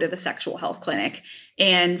could go to the sexual health clinic.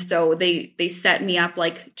 And so they set me up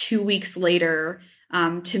like 2 weeks later,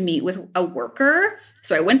 to meet with a worker.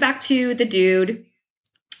 So I went back to the dude.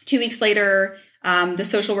 2 weeks later, the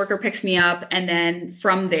social worker picks me up. And then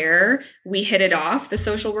from there, we hit it off, the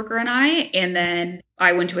social worker and I. And then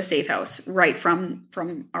I went to a safe house right from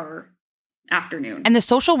our afternoon. And the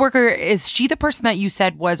social worker, is she the person that you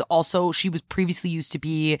said she was previously used to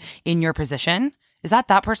be in your position? Is that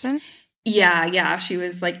person? Yeah. She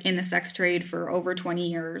was like in the sex trade for over 20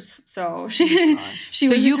 years. So she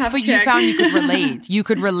was a tough chick. You found you could relate. You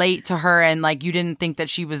could relate to her, and like you didn't think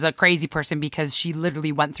that she was a crazy person because she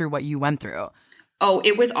literally went through what you went through. Oh,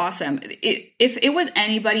 it was awesome. If it was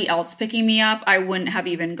anybody else picking me up, I wouldn't have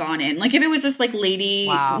even gone in. Like if it was this like lady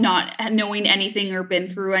not knowing anything or been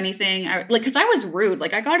through anything, because I was rude.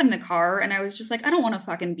 Like I got in the car and I was just like, I don't want to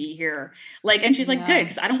fucking be here. Like, and she's like, good,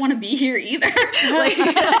 because I don't want to be here either. Like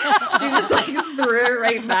she just like threw it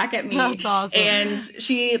right back at me. That's awesome. And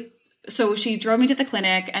so she drove me to the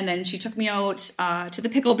clinic, and then she took me out to the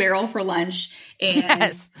Pickle Barrel for lunch. And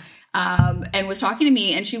yes. And was talking to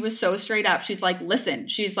me, and she was so straight up. She's like, listen,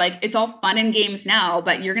 she's like, it's all fun and games now,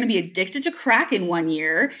 but you're going to be addicted to crack in 1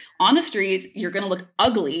 year on the streets. You're going to look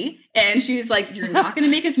ugly. And she's like, you're not going to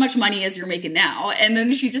make as much money as you're making now. And then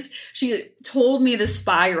she told me the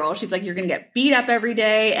spiral. She's like, you're going to get beat up every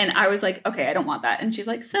day. And I was like, okay, I don't want that. And she's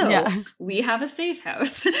like, we have a safe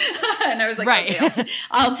house. And I was like, right. Okay,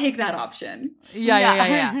 I'll take that option.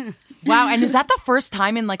 Yeah. Wow. And is that the first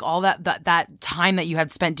time in like all that time that you had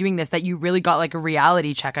spent doing this that you really got like a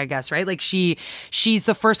reality check, I guess, right? Like she's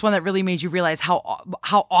the first one that really made you realize how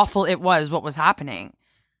awful it was, what was happening.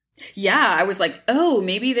 Yeah, I was like, oh,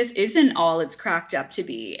 maybe this isn't all it's cracked up to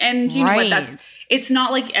be. And you know what? It's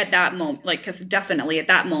not like at that moment, like, because definitely at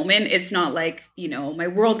that moment, it's not like, my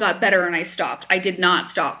world got better and I stopped. I did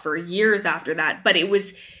not stop for years after that. But it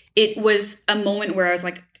was a moment where I was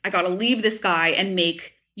like, I got to leave this guy and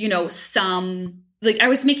make, some, like I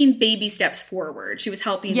was making baby steps forward. She was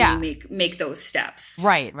helping me make those steps.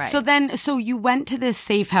 Right. So you went to this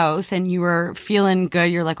safe house and you were feeling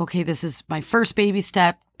good. You're like, okay, this is my first baby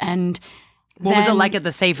step. And what was it like at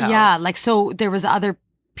the safe house? Yeah, like so there was other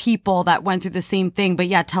people that went through the same thing. But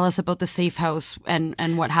yeah, tell us about the safe house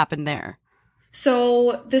and what happened there.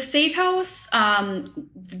 So the safe house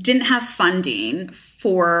didn't have funding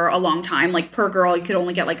for a long time. Like per girl, you could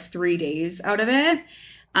only get like 3 days out of it.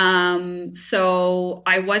 So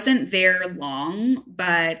I wasn't there long,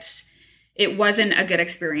 but it wasn't a good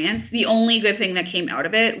experience. The only good thing that came out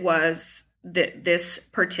of it was this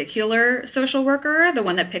particular social worker, the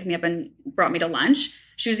one that picked me up and brought me to lunch.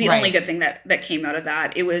 She was the only good thing that came out of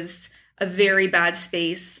that. It was a very bad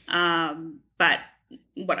space, but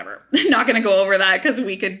whatever. Not going to go over that because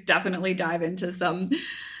we could definitely dive into some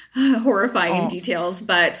horrifying details.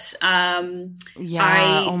 But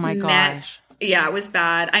oh my gosh. Yeah, it was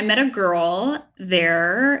bad. I met a girl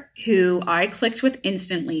there who I clicked with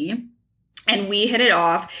instantly. And we hit it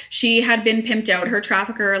off. She had been pimped out. Her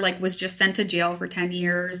trafficker was just sent to jail for 10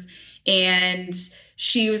 years. And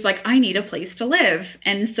she was like, I need a place to live.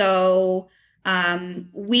 And so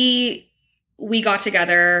we got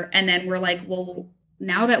together, and then we're like, well,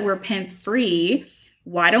 now that we're pimp free,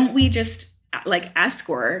 why don't we just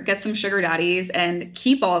escort, get some sugar daddies and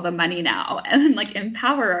keep all the money now and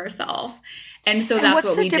empower ourselves. And so that's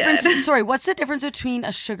what we did. Sorry, what's the difference between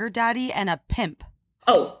a sugar daddy and a pimp?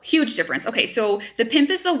 Oh, huge difference. Okay, so the pimp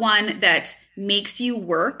is the one that makes you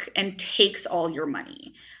work and takes all your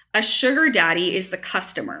money. A sugar daddy is the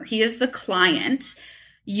customer. He is the client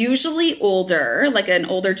usually older, like an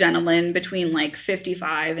older gentleman between like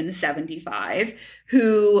 55 and 75,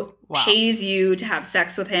 who pays you to have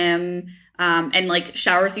sex with him, and like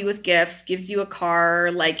showers you with gifts, gives you a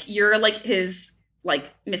car. Like you're like his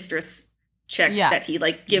like mistress chick that he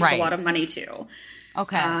like gives a lot of money to.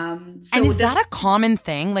 Okay. So and is that a common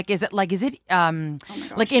thing? Like, is it like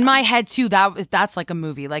like in my head too, that's like a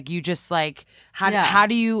movie. Like you just like, how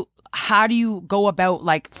do you go about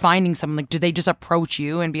like finding someone? Like, do they just approach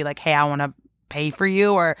you and be like, hey, I want to pay for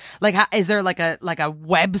you? Or like, is there like a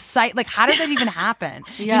website? Like, how does that even happen?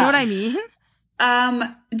 You know what I mean?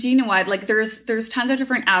 Do you know what? Like there's tons of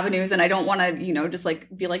different avenues, and I don't want to, you know, just like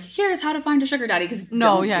be like, here's how to find a sugar daddy, because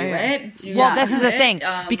this is the thing,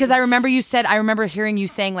 because I remember hearing you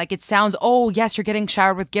saying like, it sounds, oh yes, you're getting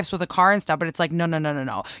showered with gifts with a car and stuff, but it's like,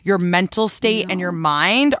 no. Your mental state and your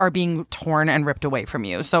mind are being torn and ripped away from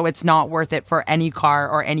you. So it's not worth it for any car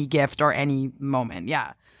or any gift or any moment.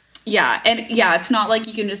 Yeah. Yeah. And it's not like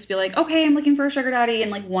you can just be like, okay, I'm looking for a sugar daddy,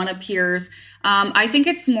 and like one appears. I think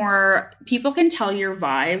it's more, people can tell your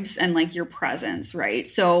vibes and like your presence, right?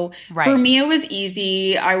 So for me, it was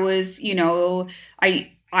easy. I was, you know,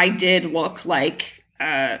 I did look like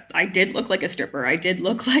a stripper. I did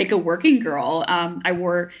look like a working girl. I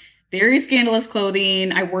wore very scandalous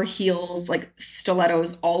clothing. I wore heels, like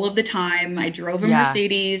stilettos all of the time. I drove a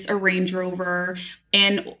Mercedes, a Range Rover.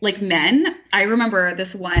 And like men, I remember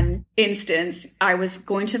this one instance. I was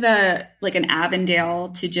going to an Avondale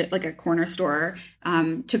to like a corner store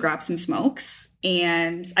to grab some smokes.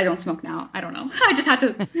 And I don't smoke now. I don't know. I just had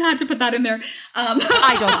to put that in there.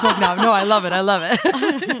 I don't smoke now. No, I love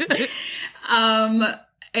it.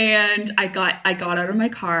 And I got out of my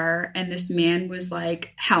car, and this man was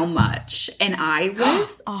like, how much? And I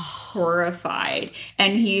was horrified.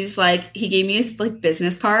 And he's like, he gave me his like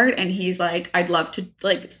business card, and he's like, I'd love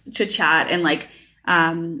to chat and like,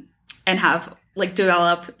 and have like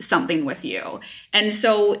develop something with you. And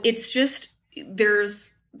so it's just,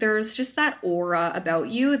 there's just that aura about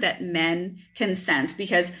you that men can sense,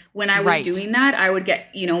 because when I was doing that, I would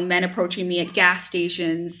get, you know, men approaching me at gas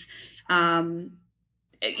stations,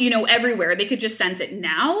 you know, everywhere. They could just sense it.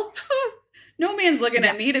 Now, no man's looking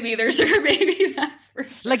at me to be their sugar baby. That's for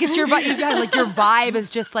sure. Like it's your vibe. Yeah, like your vibe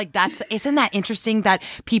is just like, isn't that interesting that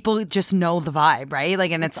people just know the vibe, right?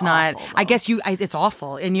 Like, and it's not, awful, I guess it's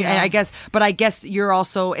awful. And you, and I guess you're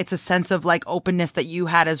also, it's a sense of like openness that you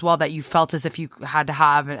had as well, that you felt as if you had to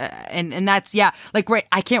have. And that's, like, right.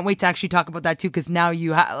 I can't wait to actually talk about that too, because now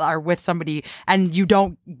you are with somebody and you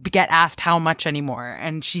don't get asked how much anymore.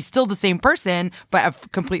 And she's still the same person, but a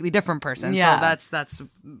completely different person. Yeah. So that's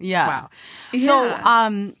wow.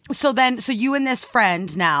 Yeah. So you and this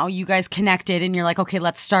friend, now you guys connected and you're like, okay,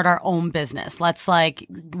 let's start our own business. Let's like,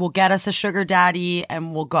 we'll get us a sugar daddy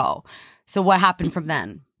and we'll go. So what happened from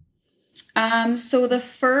then? So the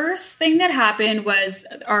first thing that happened was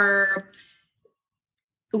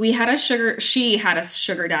she had a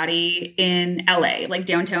sugar daddy in LA, like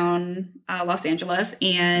downtown Los Angeles.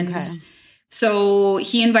 And so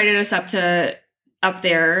he invited us up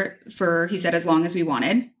there for, he said, as long as we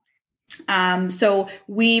wanted. So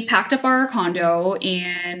we packed up our condo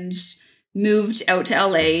and moved out to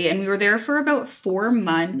LA, and we were there for about 4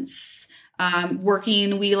 months,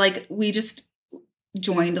 working. We just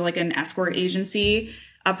joined like an escort agency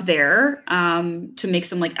up there, to make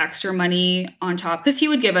some like extra money on top. 'Cause he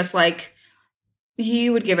would give us like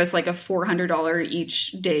a $400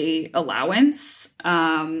 each day allowance.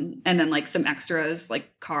 And then like some extras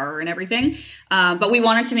like car and everything. But we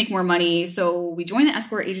wanted to make more money. So we joined the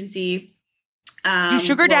escort agency. Do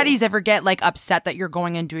sugar daddies ever get like upset that you're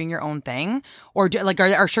going and doing your own thing? Or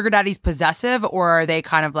are sugar daddies possessive, or are they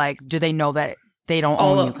kind of like, do they know that they don't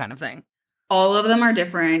own you kind of thing? All of them are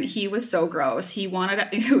different. He was so gross. He wanted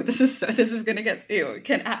this is gonna get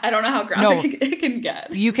I don't know how graphic it can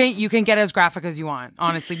get. You can get as graphic as you want.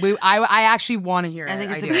 Honestly, I actually want to hear it. I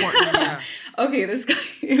think it's important. Yeah. Okay, this guy,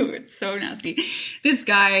 it's so nasty. This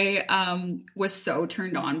guy was so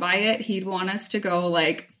turned on by it. He'd want us to go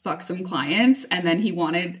like fuck some clients, and then he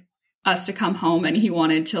wanted us to come home and he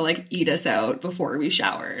wanted to like eat us out before we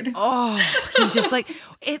showered. Oh, he just like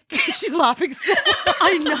it. She's laughing so hard.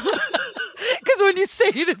 I know. Because when you say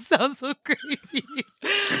it, it sounds so crazy.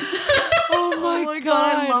 Oh my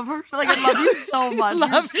God. I love her. Like, I love you so much.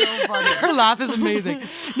 You're so funny. Her laugh is amazing.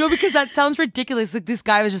 No, because that sounds ridiculous. Like, this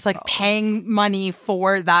guy was just like paying money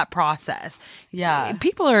for that process. Yeah.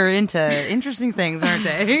 People are into interesting things, aren't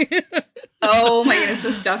they? Oh my goodness,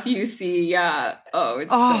 the stuff you see. Yeah. Oh,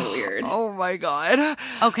 it's so weird. Oh my God.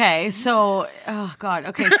 Okay. So, oh God.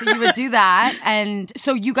 Okay. So you would do that. And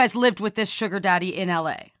so you guys lived with this sugar daddy in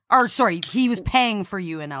LA. Or sorry, he was paying for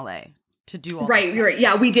you in LA to do all Right, this stuff. right.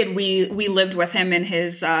 Yeah, we did. We lived with him in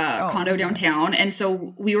his condo downtown. And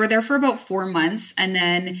so we were there for about 4 months. And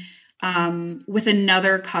then with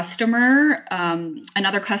another customer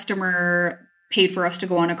paid for us to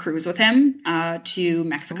go on a cruise with him to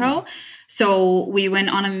Mexico. Ooh. So we went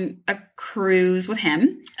on a cruise with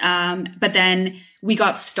him. But then we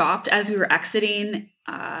got stopped as we were exiting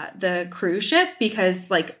the cruise ship because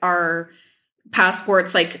like our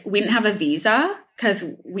passports, like we didn't have a visa because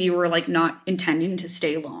we were like not intending to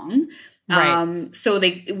stay long. Right. So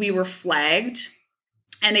we were flagged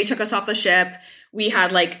and they took us off the ship. We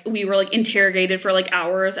were like interrogated for like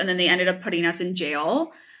hours and then they ended up putting us in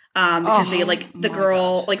jail. Because they like the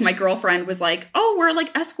girl, like my girlfriend was like, oh, we're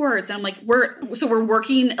like escorts. And I'm like, we're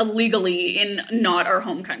working illegally in not our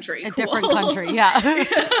home country. A different country. Yeah.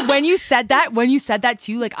 When you said that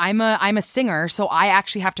too, like I'm a singer. So I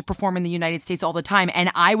actually have to perform in the United States all the time.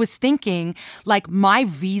 And I was thinking like my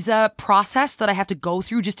visa process that I have to go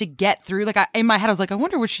through just to get through, like in my head, I was like, I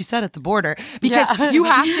wonder what she said at the border because you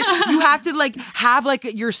have to like have like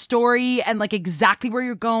your story and like exactly where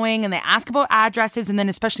you're going. And they ask about addresses and then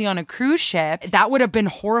especially on a cruise ship, that would have been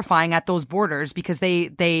horrifying at those borders because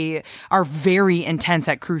they are very intense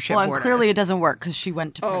at cruise ship borders. Clearly it doesn't work because she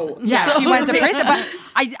went to prison. Yeah, she went to prison. But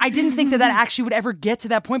I didn't think that actually would ever get to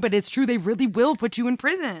that point, but it's true. They really will put you in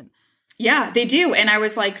prison. Yeah, they do. And I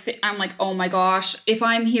was like, I'm like, oh my gosh, if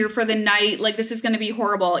I'm here for the night, like this is going to be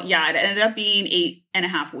horrible. Yeah, it ended up being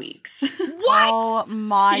 8.5 weeks. What? Oh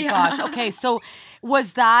my gosh. Okay, so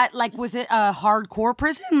was that like, was it a hardcore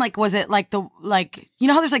prison? Like, was it like you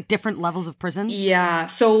know how there's like different levels of prison? Yeah.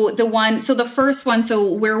 So the first one,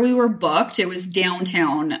 so where we were booked, it was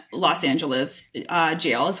downtown Los Angeles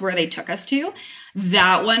jail is where they took us to.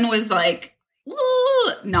 That one was like,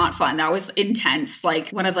 not fun. That was intense.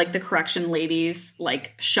 Like one of like the correction ladies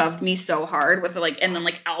like shoved me so hard with like and then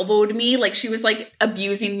like elbowed me. Like she was like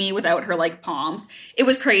abusing me without her like palms. It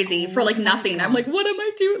was crazy for like nothing. I'm like, what am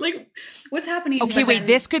I doing? Like what's happening? Okay, wait,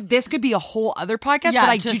 this could be a whole other podcast, but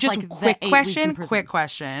I do just like quick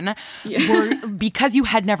question. Yeah. Because you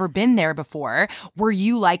had never been there before, were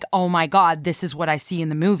you like, oh my God, this is what I see in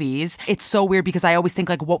the movies? It's so weird because I always think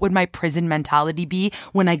like, what would my prison mentality be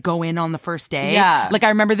when I go in on the first day? Yeah. Like I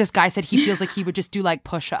remember this guy said he feels like he would just do like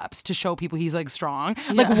push-ups to show people he's like strong.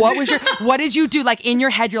 Yeah. Like what did you do? Like in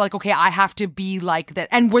your head, you're like, okay, I have to be like that.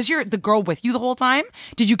 And was the girl with you the whole time?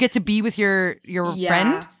 Did you get to be with your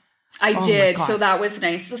friend? I did. So that was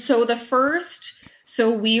nice.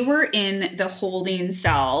 So we were in the holding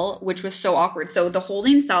cell, which was so awkward. So the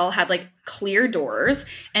holding cell had like clear doors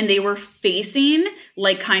and they were facing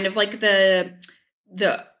like kind of like the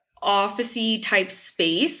office-y type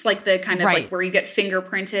space, like the kind of like where you get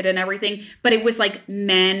fingerprinted and everything. But it was like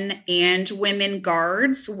men and women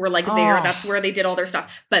guards were like there. That's where they did all their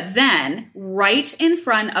stuff. But then right in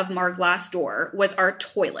front of our glass door was our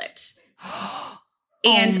toilet.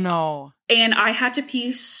 And and I had to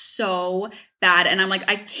pee so bad. And I'm like,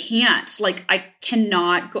 I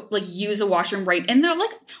cannot go, like use a washroom right. And they're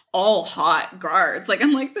like all hot guards. Like,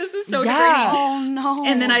 I'm like, this is so degrading. Oh no.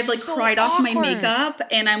 And then I've like cried off my makeup.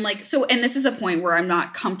 And I'm like, and this is a point where I'm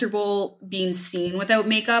not comfortable being seen without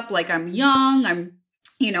makeup. Like I'm young,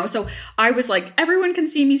 so I was like, everyone can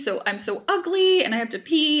see me. So I'm so ugly and I have to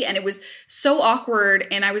pee. And it was so awkward.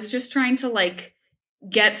 And I was just trying to like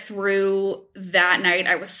get through that night.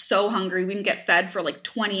 I was so hungry. We didn't get fed for like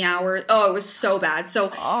 20 hours. Oh, it was so bad. So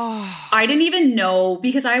I didn't even know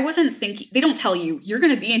because I wasn't thinking, they don't tell you you're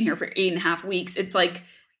going to be in here for 8.5 weeks. It's like,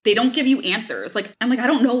 they don't give you answers. Like, I'm like, I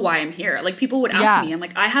don't know why I'm here. Like people would ask me, I'm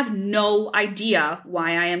like, I have no idea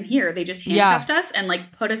why I am here. They just handcuffed us and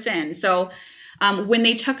like put us in. So when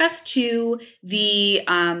they took us to the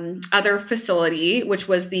other facility, which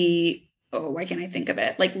was why can't I think of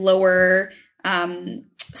it? Like lower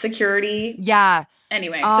security. Yeah.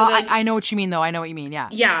 Anyway. So I know what you mean though. I know what you mean. Yeah.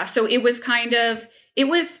 Yeah. So it was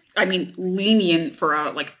lenient for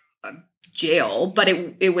a jail, but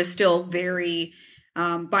it was still very,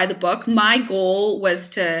 by the book. My goal was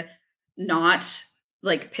to not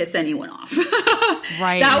like piss anyone off.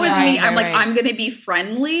 Right. That was me. I'm like, I'm going to be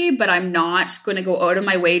friendly, but I'm not going to go out of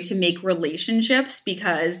my way to make relationships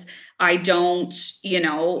because I don't,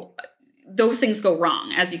 those things go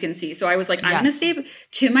wrong, as you can see. So I was like, I'm going to stay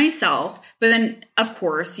to myself. But then, of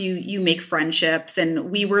course, you make friendships. And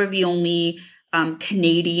we were the only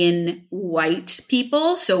Canadian white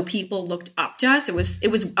people, so people looked up to us. It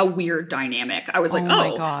was a weird dynamic. I was like,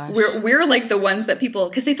 my gosh. we're like the ones that people,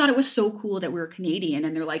 because they thought it was so cool that we were Canadian,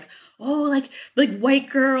 and they're like, oh, like white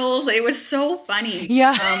girls. It was so funny.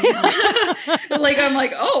 Yeah. Like I'm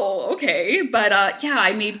like, oh, okay, but yeah,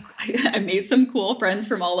 I made some cool friends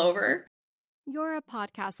from all over. You're a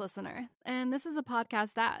podcast listener, and this is a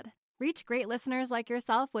podcast ad. Reach great listeners like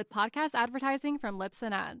yourself with podcast advertising from Lips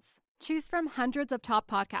and Ads. Choose from hundreds of top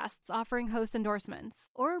podcasts offering host endorsements,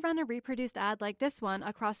 or run a reproduced ad like this one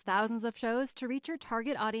across thousands of shows to reach your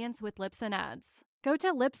target audience with Lips and Ads. Go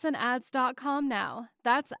to lipsandads.com now.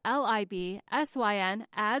 That's LIBSYN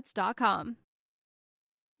ads.com.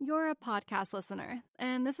 You're a podcast listener,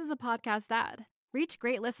 and this is a podcast ad. Reach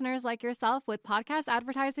great listeners like yourself with podcast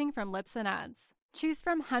advertising from Lips and Ads. Choose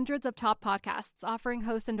from hundreds of top podcasts offering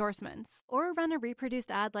host endorsements, or run a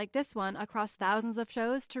reproduced ad like this one across thousands of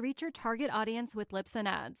shows to reach your target audience with Lips and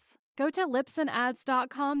Ads. Go to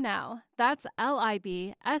lipsandads.com now. That's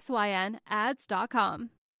LIBSYN ads.com.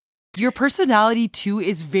 Your personality too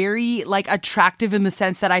is very like attractive in the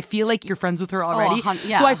sense that I feel like you're friends with her already.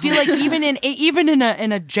 Yeah. So I feel like even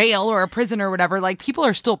in a jail or a prison or whatever, like people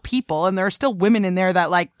are still people, and there are still women in there that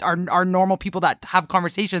like are normal people that have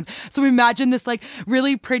conversations. So imagine this like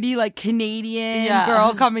really pretty like Canadian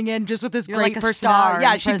girl coming in just with this You're great like a personality. star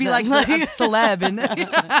Yeah, in she'd be prison. like a celeb and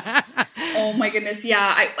Oh my goodness,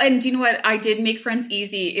 yeah. And do you know what? I did make friends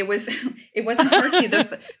easy. It wasn't hard to.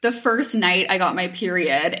 The first night I got my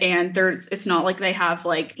period, and it's not like they have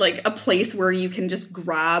like a place where you can just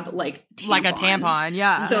grab like tampons. like a tampon.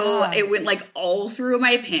 Yeah. So it went like all through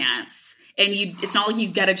my pants, and it's not like you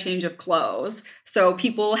get a change of clothes. So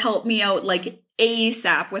people helped me out like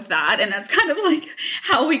ASAP with that, and that's kind of like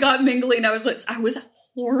how we got mingling. I was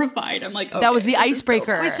horrified. I'm like, okay, that was the this is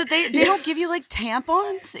icebreaker. so Wait, so they don't give you like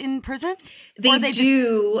tampons in prison? They, Or they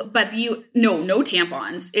do, but no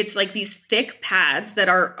tampons. It's like these thick pads that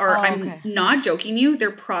are I'm okay. not joking you,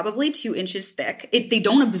 they're probably 2 inches thick. They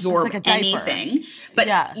don't absorb It's like a diaper. anything, but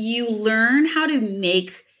Yeah. you learn how to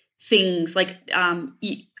make things like,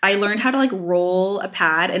 I learned how to like roll a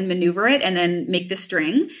pad and maneuver it and then make the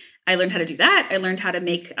string. I learned how to do that. I learned how to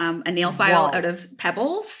make a nail file Whoa. out of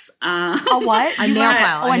pebbles. A what? A nail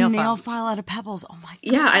file. Oh, a a nail nail file. file out of pebbles. Oh my god.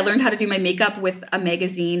 Yeah, I learned how to do my makeup with a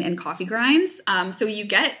magazine and coffee grinds. So you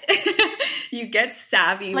get you get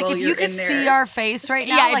savvy Like while if you're you could in there. see our face right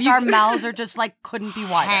now, Yeah, if like you our could- mouths are just like couldn't be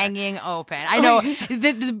wider. Hanging open. I know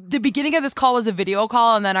the beginning of this call was a video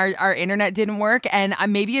call, and then our internet didn't work, and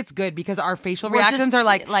maybe it's good because our facial We're reactions just are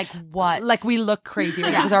like what? like we look crazy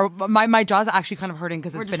right now because my jaw's actually kind of hurting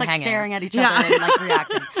because We're it's just been like hanging. staring at each Yeah. other and like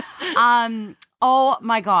reacting. Oh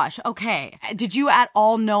my gosh. Okay. Did you at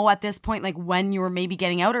all know at this point like when you were maybe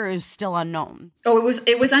getting out, or it was still unknown? Oh,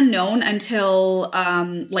 it was unknown until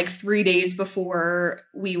like 3 days before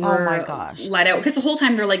we were my gosh. let out. Because the whole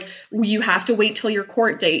time they're like, you have to wait till your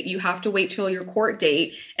court date. You have to wait till your court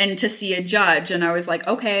date and to see a judge. And I was like,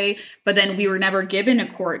 okay. But then we were never given a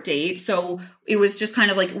court date. So it was just kind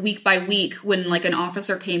of like week by week when like an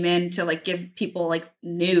officer came in to like give people like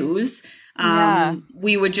news.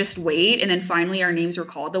 We would just wait, and then finally our names were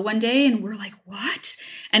called the one day, and we're like, what?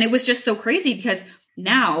 And it was just so crazy because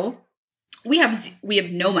now we have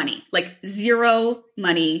no money, like zero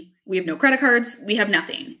money. We have no credit cards. We have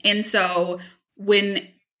nothing. And so when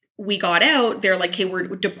we got out, they're like, okay, we're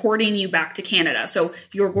deporting you back to Canada. So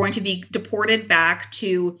you're going to be deported back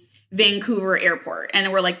to Vancouver airport.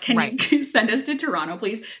 And we're like, can you send us to Toronto,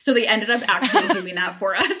 please? So they ended up actually doing that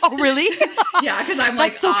for us. Oh, really? Yeah, because I'm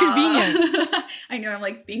like, That's so convenient. I know. I'm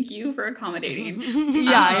like, thank you for accommodating.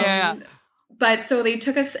 Yeah. But so they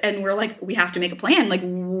took us, and we're like, we have to make a plan. Like,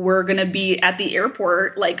 we're going to be at the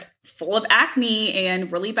airport, like full of acne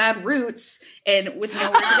and really bad roots and with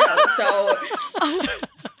nowhere to go.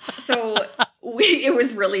 So it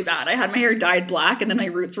was really bad. I had my hair dyed black, and then my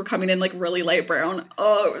roots were coming in like really light brown.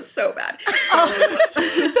 Oh, it was so bad. So,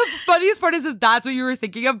 The funniest part is that that's what you were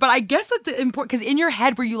thinking of, but I guess that's the important, because in your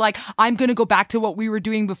head were you like, I'm going to go back to what we were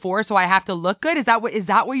doing before, so I have to look good? Is that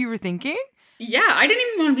what you were thinking? yeah, I didn't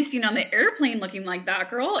even want to be seen on the airplane looking like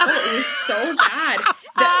that, girl. Oh, it was so bad.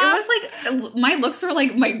 It was like, my looks were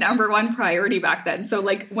like my number one priority back then. So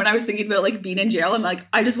like when I was thinking about like being in jail, I'm like,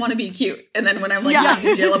 I just want to be cute. And then when I'm like not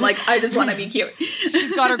in jail, I'm like, I just want to be cute.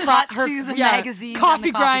 She's got her to the magazines coffee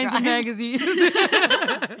and the grinds coffee and magazines.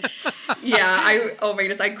 Oh my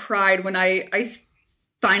goodness, I cried when I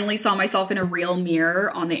finally saw myself in a real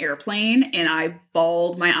mirror on the airplane, and I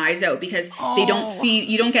bawled my eyes out because they don't feed,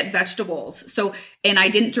 you don't get vegetables. So, and I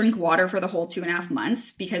didn't drink water for the whole 2.5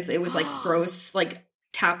 months because it was like gross, like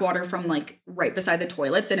tap water from like right beside the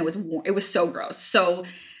toilets, and it was so gross. So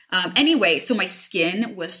anyway, so my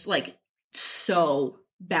skin was like so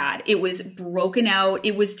bad. It was broken out.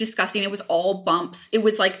 It was disgusting. It was all bumps. It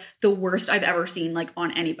was like the worst I've ever seen like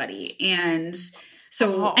on anybody. And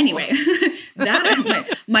so anyway,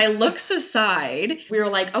 that my looks aside, we were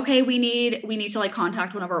like, okay, we need to like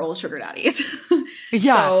contact one of our old sugar daddies.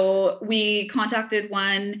 Yeah. So we contacted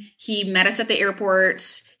one. He met us at the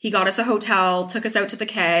airport. He got us a hotel, took us out to the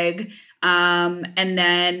keg. And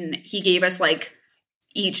then he gave us like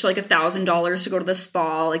each like $1,000 to go to the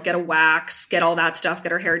spa, like get a wax, get all that stuff,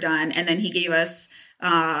 get our hair done. And then he gave us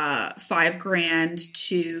 $5,000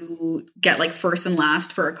 to get like first and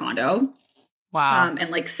last for a condo. Wow.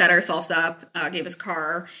 And like set ourselves up, gave us a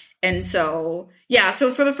car. And so, yeah,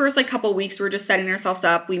 so for the first like couple of weeks, we were just setting ourselves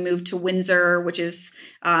up. We moved to Windsor, which is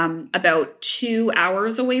about 2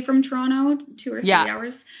 hours away from Toronto, 2 or 3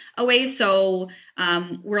 hours away. So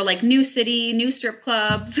we're like new city, new strip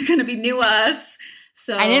clubs, gonna be new us.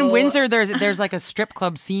 So, and in Windsor, there's like a strip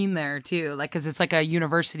club scene there too, like because it's like a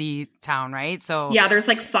university town, right? So yeah, there's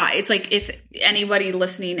like 5. It's like if anybody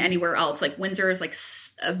listening anywhere else, like Windsor is like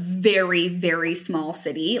a very, very small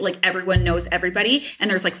city. Like everyone knows everybody, and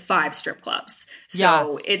there's like 5 strip clubs.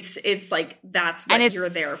 So it's like that's what you're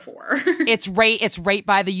there for. it's right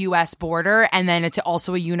by the U.S. border, and then it's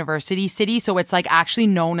also a university city. So it's like actually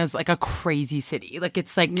known as like a crazy city. Like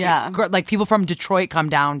it's like like people from Detroit come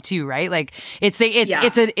down too, right? Like it's a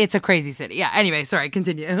crazy city. Yeah. Anyway, sorry,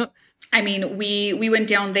 continue. I mean, we went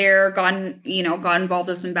down there, got involved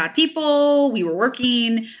with some bad people. We were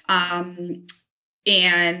working, and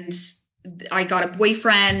I got a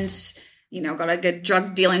boyfriend, got a good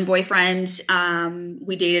drug dealing boyfriend.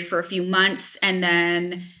 We dated for a few months, and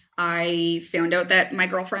then I found out that my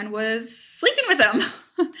girlfriend was sleeping with him.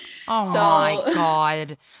 Oh my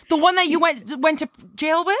God. The one that you went to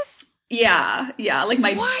jail with? Yeah. Like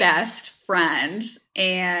my best friend.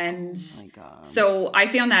 And so I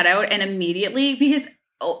found that out, and immediately, because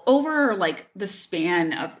over like the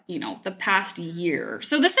span of, the past year.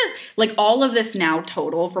 So this is like all of this now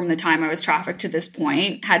total from the time I was trafficked to this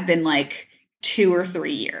point had been like 2 or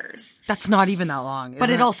 3 years. That's not even that long.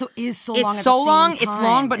 But it also is so long. It's so long. It's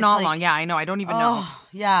long, but not long. Yeah, I know. I don't even know.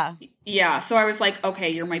 Yeah. Yeah. So I was like, okay,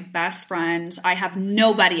 you're my best friend. I have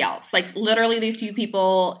nobody else. Like literally these 2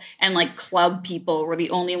 people and like club people were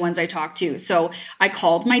the only ones I talked to. So I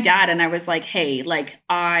called my dad and I was like, hey, like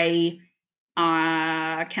can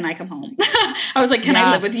I come home? I was like, can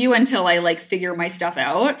I live with you until I like figure my stuff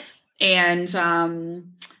out? And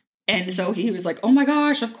so he was like, oh my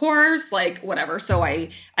gosh, of course, like whatever. So I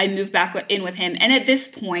moved back in with him. And at this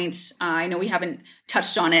point, I know we haven't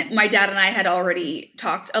touched on it. My dad and I had already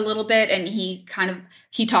talked a little bit, and he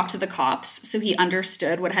talked to the cops. So he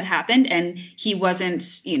understood what had happened, and he wasn't,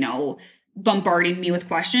 bombarding me with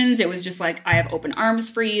questions. It was just like, I have open arms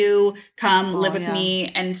for you. Come live with me.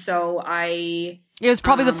 And so it was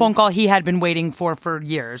probably the phone call he had been waiting for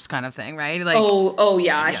years, kind of thing, right? Like,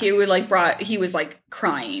 yeah. He would he was like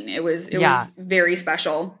crying. It was very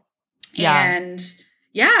special. Yeah. And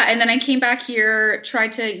then I came back here,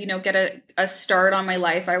 tried to, get a start on my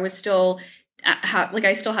life. I was still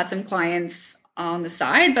I still had some clients on the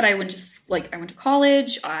side, but I went to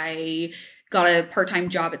college. I got a part-time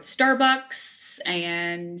job at Starbucks,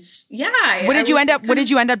 and What did you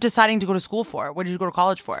end up deciding to go to school for? What did you go to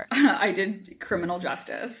college for? I did criminal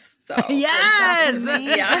justice. So yes,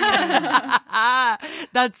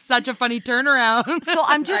 that's such a funny turnaround. So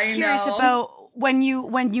I'm just curious about when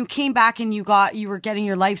you came back and you were getting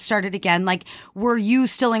your life started again. Like, were you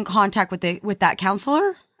still in contact with that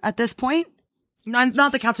counselor at this point? No, it's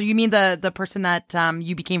not the counselor. You mean the person that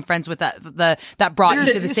you became friends with that brought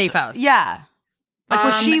you to the safe house? Yeah.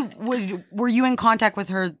 Like, were you in contact with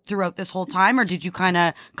her throughout this whole time, or did you kind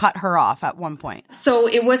of cut her off at one point? So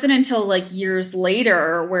it wasn't until like years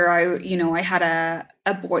later where I had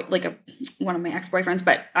a boy, like one of my ex-boyfriends,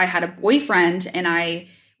 but I had a boyfriend, and I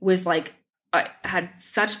was like, I had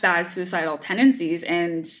such bad suicidal tendencies,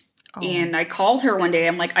 and I called her one day.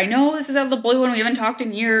 I'm like, I know this is out of the blue and we haven't talked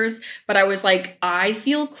in years, but I was like, I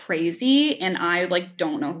feel crazy and I like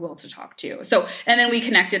don't know who else to talk to. So, and then we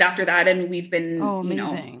connected after that, and we've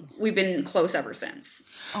been, we've been close ever since.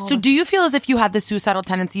 So do you feel as if you had the suicidal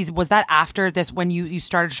tendencies? Was that after this, when you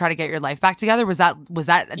started to try to get your life back together? Was that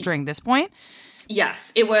during this point?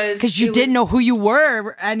 Yes, it was. Because you didn't know who you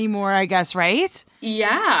were anymore, I guess, right?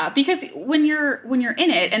 Yeah, because when you're in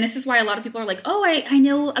it, and this is why a lot of people are like, oh, I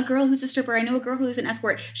know a girl who's a stripper. I know a girl who's an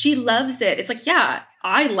escort. She loves it. It's like, yeah,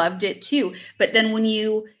 I loved it too. But then when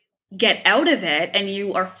you get out of it and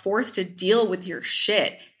you are forced to deal with your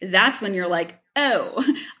shit, that's when you're like, oh,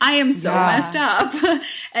 I am so messed up.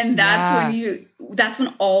 And that's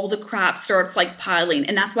when all the crap starts like piling.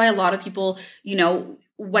 And that's why a lot of people, you know,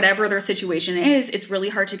 whatever their situation is, it's really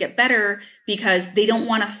hard to get better because they don't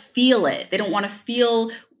want to feel it. They don't want to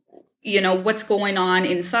feel, you know, what's going on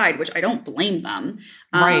inside, which I don't blame them.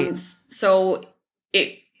 Right. So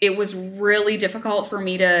it was really difficult for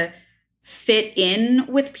me to fit in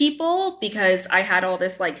with people because I had all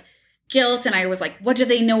this like guilt, and I was like, what do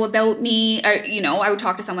they know about me? You know, I would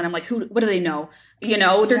talk to someone, I'm like, what do they know? You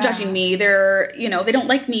know, they're judging me. They're, you know, they don't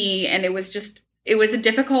like me. And it was a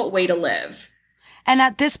difficult way to live. And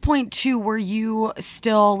at this point too, were you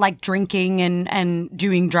still like drinking and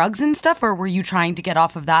doing drugs and stuff, or were you trying to get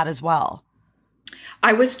off of that as well?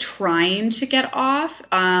 I was trying to get off.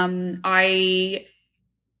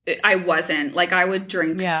 I wasn't. Like, I would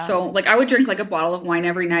drink I would drink like a bottle of wine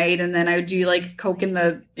every night, and then I would do like Coke in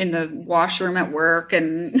the washroom at work,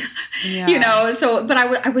 and you know, so, but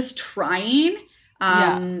I was trying.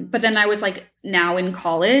 But then I was like now in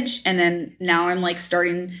college, and then now I'm like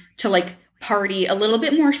starting to like party a little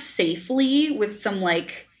bit more safely with some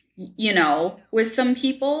like, you know, with some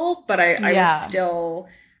people, but I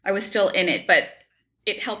was still in it, but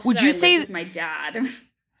it helps. Would you say with my dad?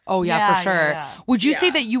 Oh yeah, for sure. Yeah. Would you say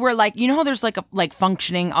that you were like, you know how there's like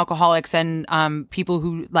functioning alcoholics and people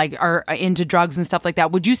who like are into drugs and stuff like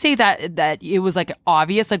that? Would you say that it was like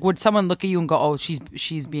obvious? Like, would someone look at you and go, "Oh,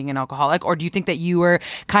 she's being an alcoholic," or do you think that you were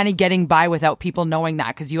kind of getting by without people knowing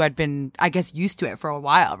that because you had been, I guess, used to it for a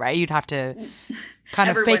while, right? You'd have to kind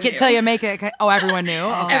of fake it till you make it. Oh, everyone knew.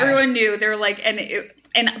 Okay. Everyone knew. They're like,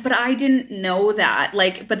 but I didn't know that.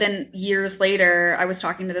 Like, but then years later, I was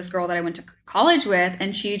talking to this girl that I went to college with,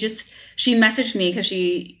 and she messaged me because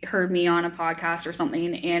she heard me on a podcast or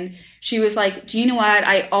something. And she was like, do you know what?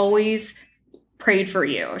 I always prayed for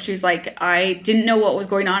you. She's like, I didn't know what was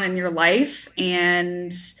going on in your life.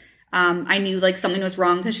 And I knew like something was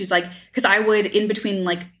wrong. Cause she's like, cause I would, in between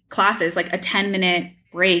like classes, like a 10-minute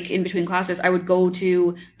break in between classes, I would go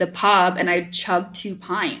to the pub and I'd chug 2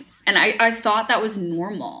 pints. And I thought that was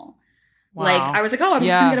normal. Wow. Like, I was like, oh, I'm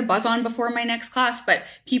just gonna get a buzz on before my next class. But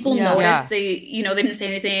people noticed. They, you know, they didn't say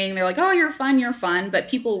anything. They're like, oh, you're fun. But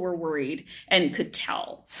people were worried and could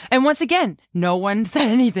tell. And once again, no one said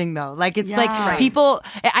anything though. Like, it's like people,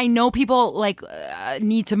 I know people like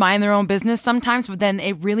need to mind their own business sometimes, but then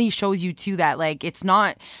it really shows you too that like, it's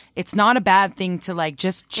not a bad thing to like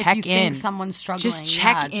just check if you in. Think someone's struggling. Just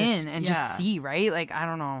check in and just see, right? Like, I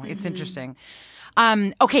don't know. It's interesting.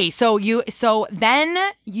 Okay, so then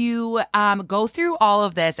you go through all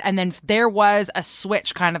of this, and then there was a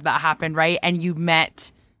switch kind of that happened, right? And you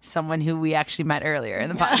met someone who we actually met earlier in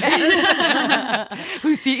the podcast,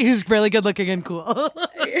 who's really good looking and cool.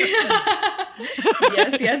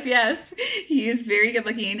 Yes. He is very good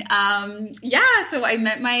looking. So I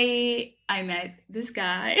met this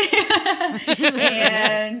guy,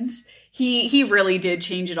 and he really did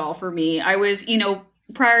change it all for me. I was, you know,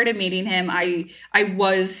 prior to meeting him, I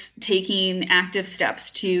was taking active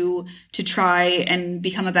steps to try and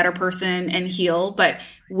become a better person and heal. But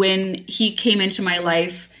when he came into my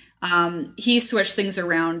life, he switched things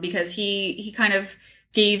around because he kind of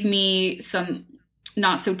gave me some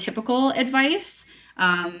not so typical advice.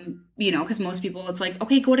 You know, because most people, it's like,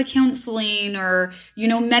 okay, go to counseling or, you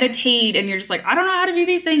know, meditate. And you're just like, I don't know how to do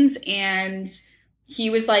these things. And he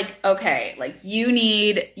was like, okay, like you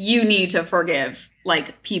need to forgive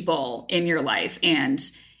like people in your life. And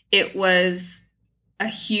it was a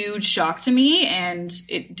huge shock to me, and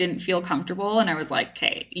it didn't feel comfortable. And I was like,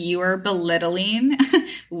 okay, you are belittling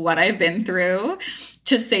what I've been through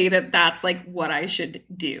to say that that's like what I should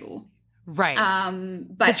do. Right.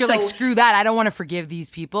 But you're like, screw that. I don't want to forgive these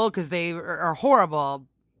people because they are horrible.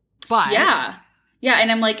 But yeah.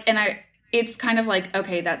 And I'm like, it's kind of like,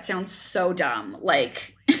 okay, that sounds so dumb.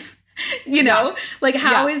 Like, you know, like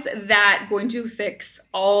how is that going to fix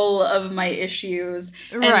all of my issues?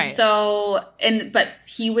 And so, but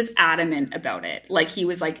he was adamant about it. Like, he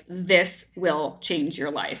was like, this will change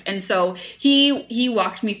your life. And so he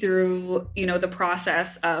walked me through, you know, the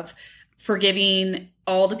process of forgiving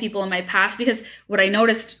all the people in my past, because what I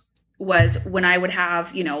noticed was when I would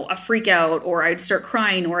have, you know, a freak out, or I'd start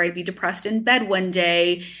crying, or I'd be depressed in bed one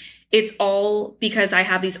day, it's all because I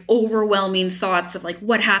have these overwhelming thoughts of like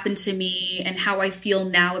what happened to me and how I feel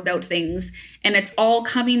now about things. And it's all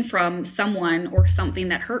coming from someone or something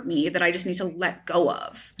that hurt me that I just need to let go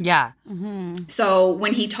of. Yeah. Mm-hmm. So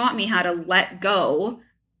when he taught me how to let go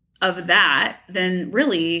of that, then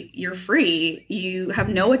really you're free. You have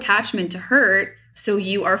no attachment to hurt. So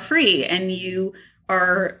you are free, and you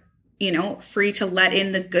are, you know, free to let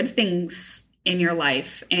in the good things in your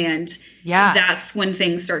life. And Yeah. that's when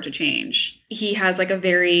things start to change. He has like a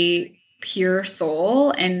very pure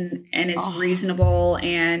soul and is reasonable,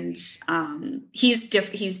 and he's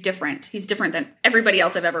different. He's different than everybody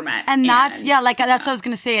else I've ever met. And that's that's what I was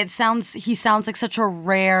gonna say. He sounds like such a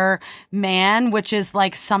rare man, which is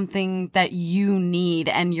like something that you need,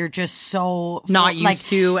 and you're just so not used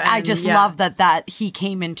to. And, I just love that he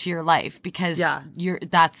came into your life because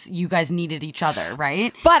you guys needed each other,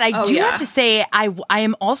 right? But I do have to say, I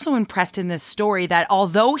am also impressed in this story that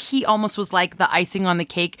although he almost was like the icing on the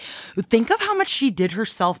cake, think of how much she did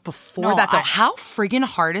herself before that, though. How friggin'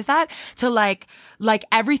 hard is that to like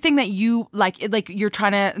everything that you like you're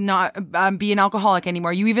trying to not be an alcoholic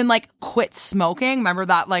anymore. You even like quit smoking. Remember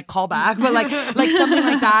that like callback, but like something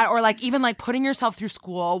like that, or like even like putting yourself through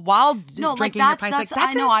school while drinking your pints.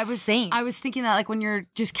 That's insane. I was thinking that like when you're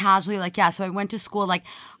just casually like, so I went to school, like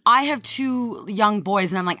I have 2 young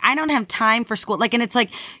boys and I'm like, I don't have time for school. Like, and it's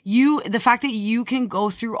like the fact that you can go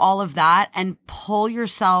through all of that and pull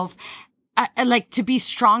yourself like to be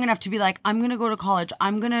strong enough to be like, I'm going to go to college.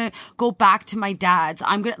 I'm going to go back to my dad's.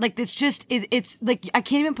 I'm going to like, it's like, I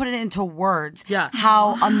can't even put it into words. Yeah.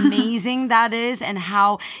 How amazing that is. And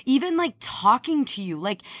how even like talking to you,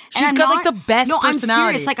 like, she's got like the best personality.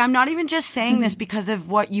 I'm serious. Like, I'm not even just saying this because of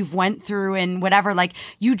what you've went through and whatever. Like,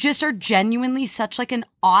 you just are genuinely such like an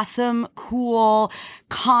awesome, cool,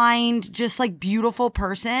 kind, just like beautiful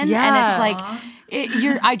person. Yeah. And it's like,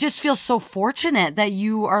 I just feel so fortunate that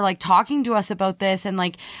you are like talking to us about this, and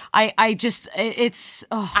like I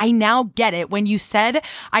now get it. When you said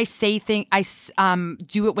I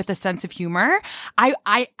do it with a sense of humor,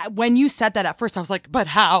 I when you said that at first I was like, but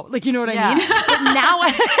how? Like, you know what I mean?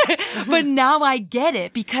 But now I get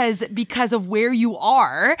it because of where you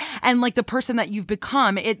are and like the person that you've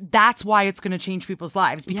become. That's why it's going to change people's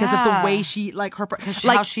lives because of the way she like her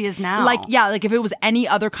how she is now. Like if it was any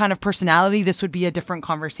other kind of personality, this would be a different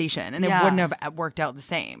conversation and it wouldn't have worked out the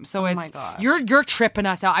same. So my God. You're tripping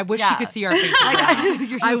us out. I wish you could see our faces.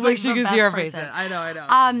 I wish you could see our faces. I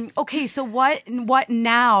know. Okay, so what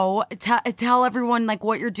now? Tell everyone like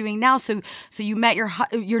what you're doing now. So you met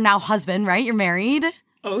your now husband, right? You're married.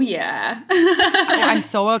 Oh, yeah. I'm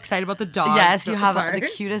so excited about the dog. Yes, you have the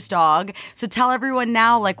cutest dog. So tell everyone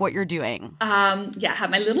now, like, what you're doing. I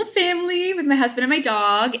have my little family with my husband and my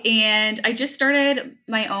dog, and I just started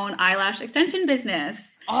my own eyelash extension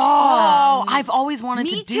business. Oh, I've always wanted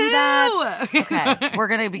to do that. Okay, we're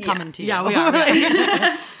going to be coming to you. Yeah, we are.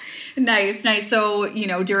 Right? Nice. So,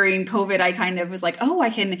 during COVID, I kind of was like, I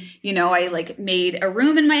can, I like made a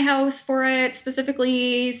room in my house for it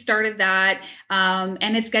specifically, started that.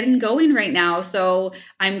 And it's getting going right now. So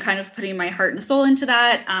I'm kind of putting my heart and soul into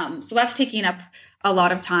that. So that's taking up a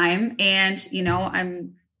lot of time. And,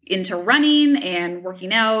 I'm into running and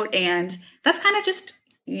working out. And that's kind of just,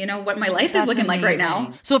 what my life is looking like right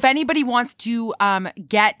now. So if anybody wants to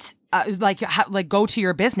get go to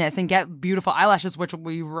your business and get beautiful eyelashes, which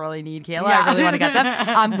we really need, Kayla. I really want to get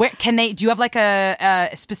them. Where can they? Do you have like a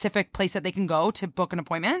specific place that they can go to book an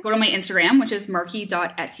appointment? Go to my Instagram, which is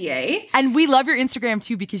marky.etier. And we love your Instagram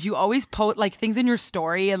too because you always post like things in your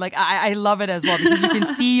story, and like I love it as well because you can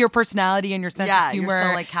see your personality and your sense of humor.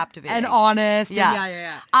 You're so like captivating and honest.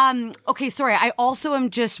 Yeah. Okay, sorry. I also am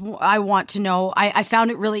I want to know. I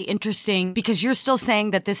found it really interesting because you're still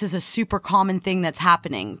saying that this is a super common thing that's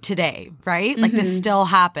happening today. Right? Like this still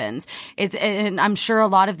happens. And I'm sure a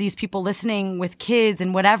lot of these people listening with kids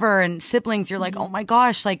and whatever and siblings, you're like, oh my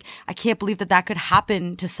gosh, like I can't believe that could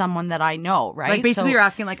happen to someone that I know, right? Like basically you're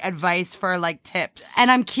asking like advice for like tips.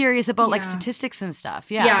 And I'm curious about like statistics and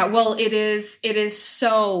stuff. Yeah. Yeah. Well, it is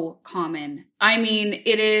so common. I mean,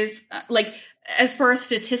 it is like, as far as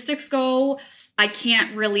statistics go, I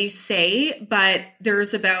can't really say, but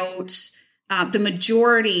there's about the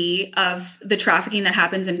majority of the trafficking that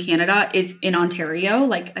happens in Canada is in Ontario.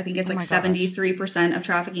 Like, I think it's 73% of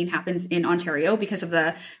trafficking happens in Ontario because of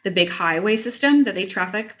the big highway system that they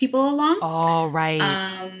traffic people along. Oh, right.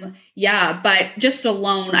 But just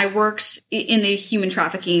alone, I worked in the human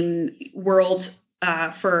trafficking world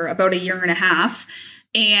for about a year and a half.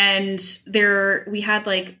 And we had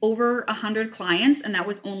like over 100 clients, and that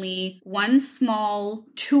was only one small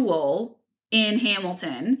tool in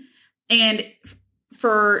Hamilton. And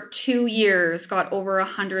for 2 years, got over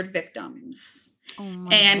 100 victims. Oh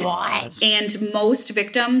my gosh. And most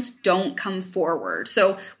victims don't come forward.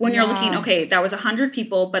 So when you're looking, okay, that was 100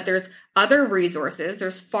 people, but there's other resources.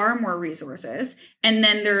 There's far more resources. And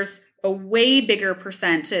then there's a way bigger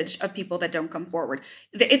percentage of people that don't come forward.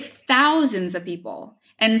 It's thousands of people.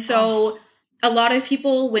 And so a lot of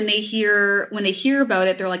people, when they hear about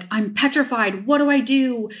it, they're like, I'm petrified. What do I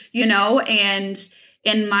do? And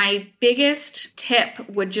my biggest tip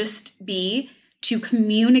would just be to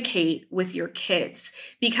communicate with your kids,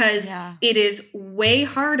 because it is way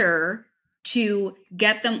harder to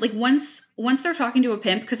get them, like once they're talking to a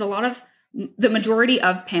pimp, because the majority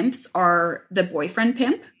of pimps are the boyfriend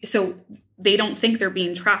pimp. So they don't think they're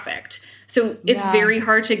being trafficked. So it's very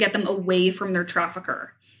hard to get them away from their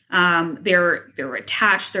trafficker. They're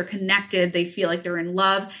attached, they're connected, they feel like they're in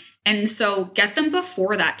love. And so get them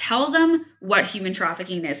before that. Tell them what human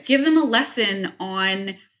trafficking is. Give them a lesson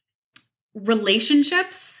on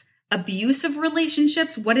relationships, abusive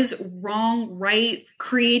relationships, what is wrong, right,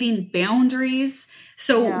 creating boundaries.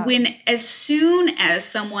 So as soon as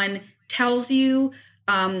someone tells you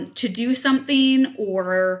to do something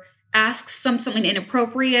or asks something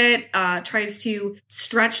inappropriate, tries to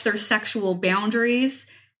stretch their sexual boundaries,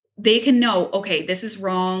 they can know, okay, this is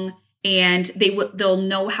wrong, and they'll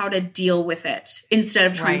know how to deal with it instead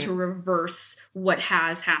of trying to reverse what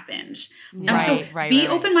has happened. Be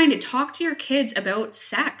open-minded. Talk to your kids about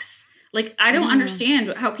sex. Like, I don't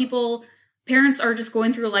understand how parents are just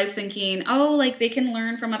going through life thinking, oh, like they can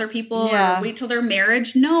learn from other people or wait till their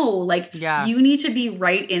marriage. No, like you need to be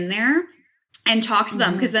right in there and talk to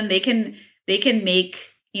them, because then they can make,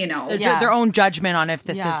 their own judgment on if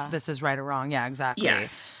this is right or wrong. Yeah, exactly.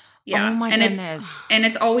 Yes. Yeah. Oh my goodness.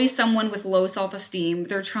 It's always someone with low self-esteem.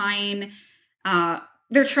 They're trying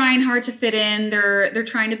hard to fit in. They're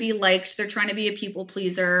trying to be liked. They're trying to be a people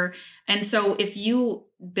pleaser. And so if you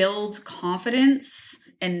build confidence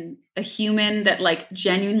in a human that like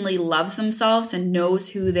genuinely loves themselves and knows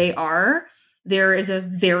who they are, there is a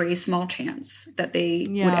very small chance that they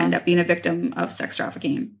would end up being a victim of sex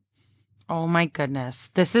trafficking. Oh my goodness.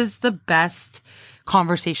 This is the best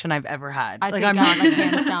conversation I've ever had. I think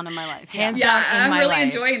hands down in my life. Hands down in my life. I'm really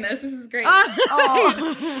enjoying this. This is great.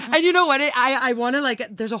 And you know what? I want to like,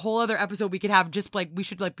 there's a whole other episode we could have, just like, we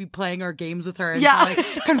should like be playing our games with her and like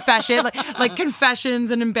like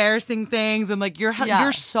confessions and embarrassing things. And like, you're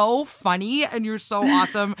so funny and you're so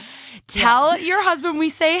awesome. Tell your husband we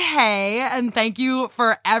say hey and thank you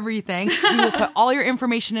for everything. We will put all your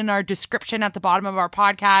information in our description at the bottom of our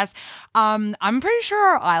podcast. I'm pretty sure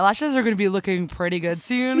our eyelashes are going to be looking pretty good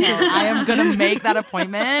soon, because I am going to make that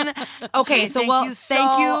appointment. Okay, so thank you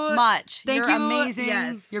so much. You're amazing.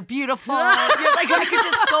 Yes. You're beautiful. You're like, I could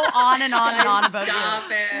just go on and on and on about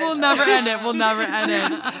Stop it. We'll never end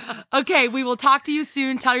it. Okay, we will talk to you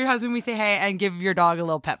soon. Tell your husband we say hey and give your dog a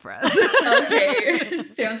little pet for us. Okay.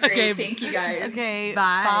 Sounds great. Okay. Thank you guys. Okay,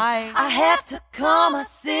 bye. I have to call my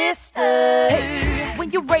sister. Hey,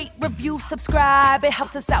 when you rate, review, subscribe, it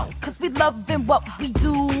helps us out, cause we loving what we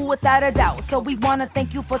do without a doubt. So we wanna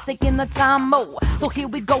thank you for taking the time, So here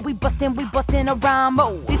we go, we bustin' a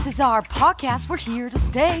rhyme, This is our podcast, we're here to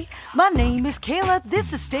stay. My name is Kayla,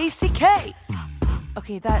 this is Stacey K.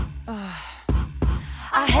 Okay, that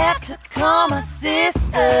I have to call my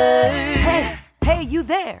sister. Hey, you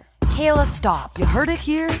there? Kayla, stop. You heard it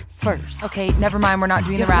here first. Okay, never mind, we're not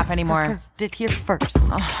doing the rap anymore. Heard it here first.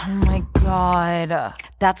 Oh my God.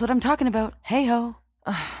 That's what I'm talking about. Hey ho.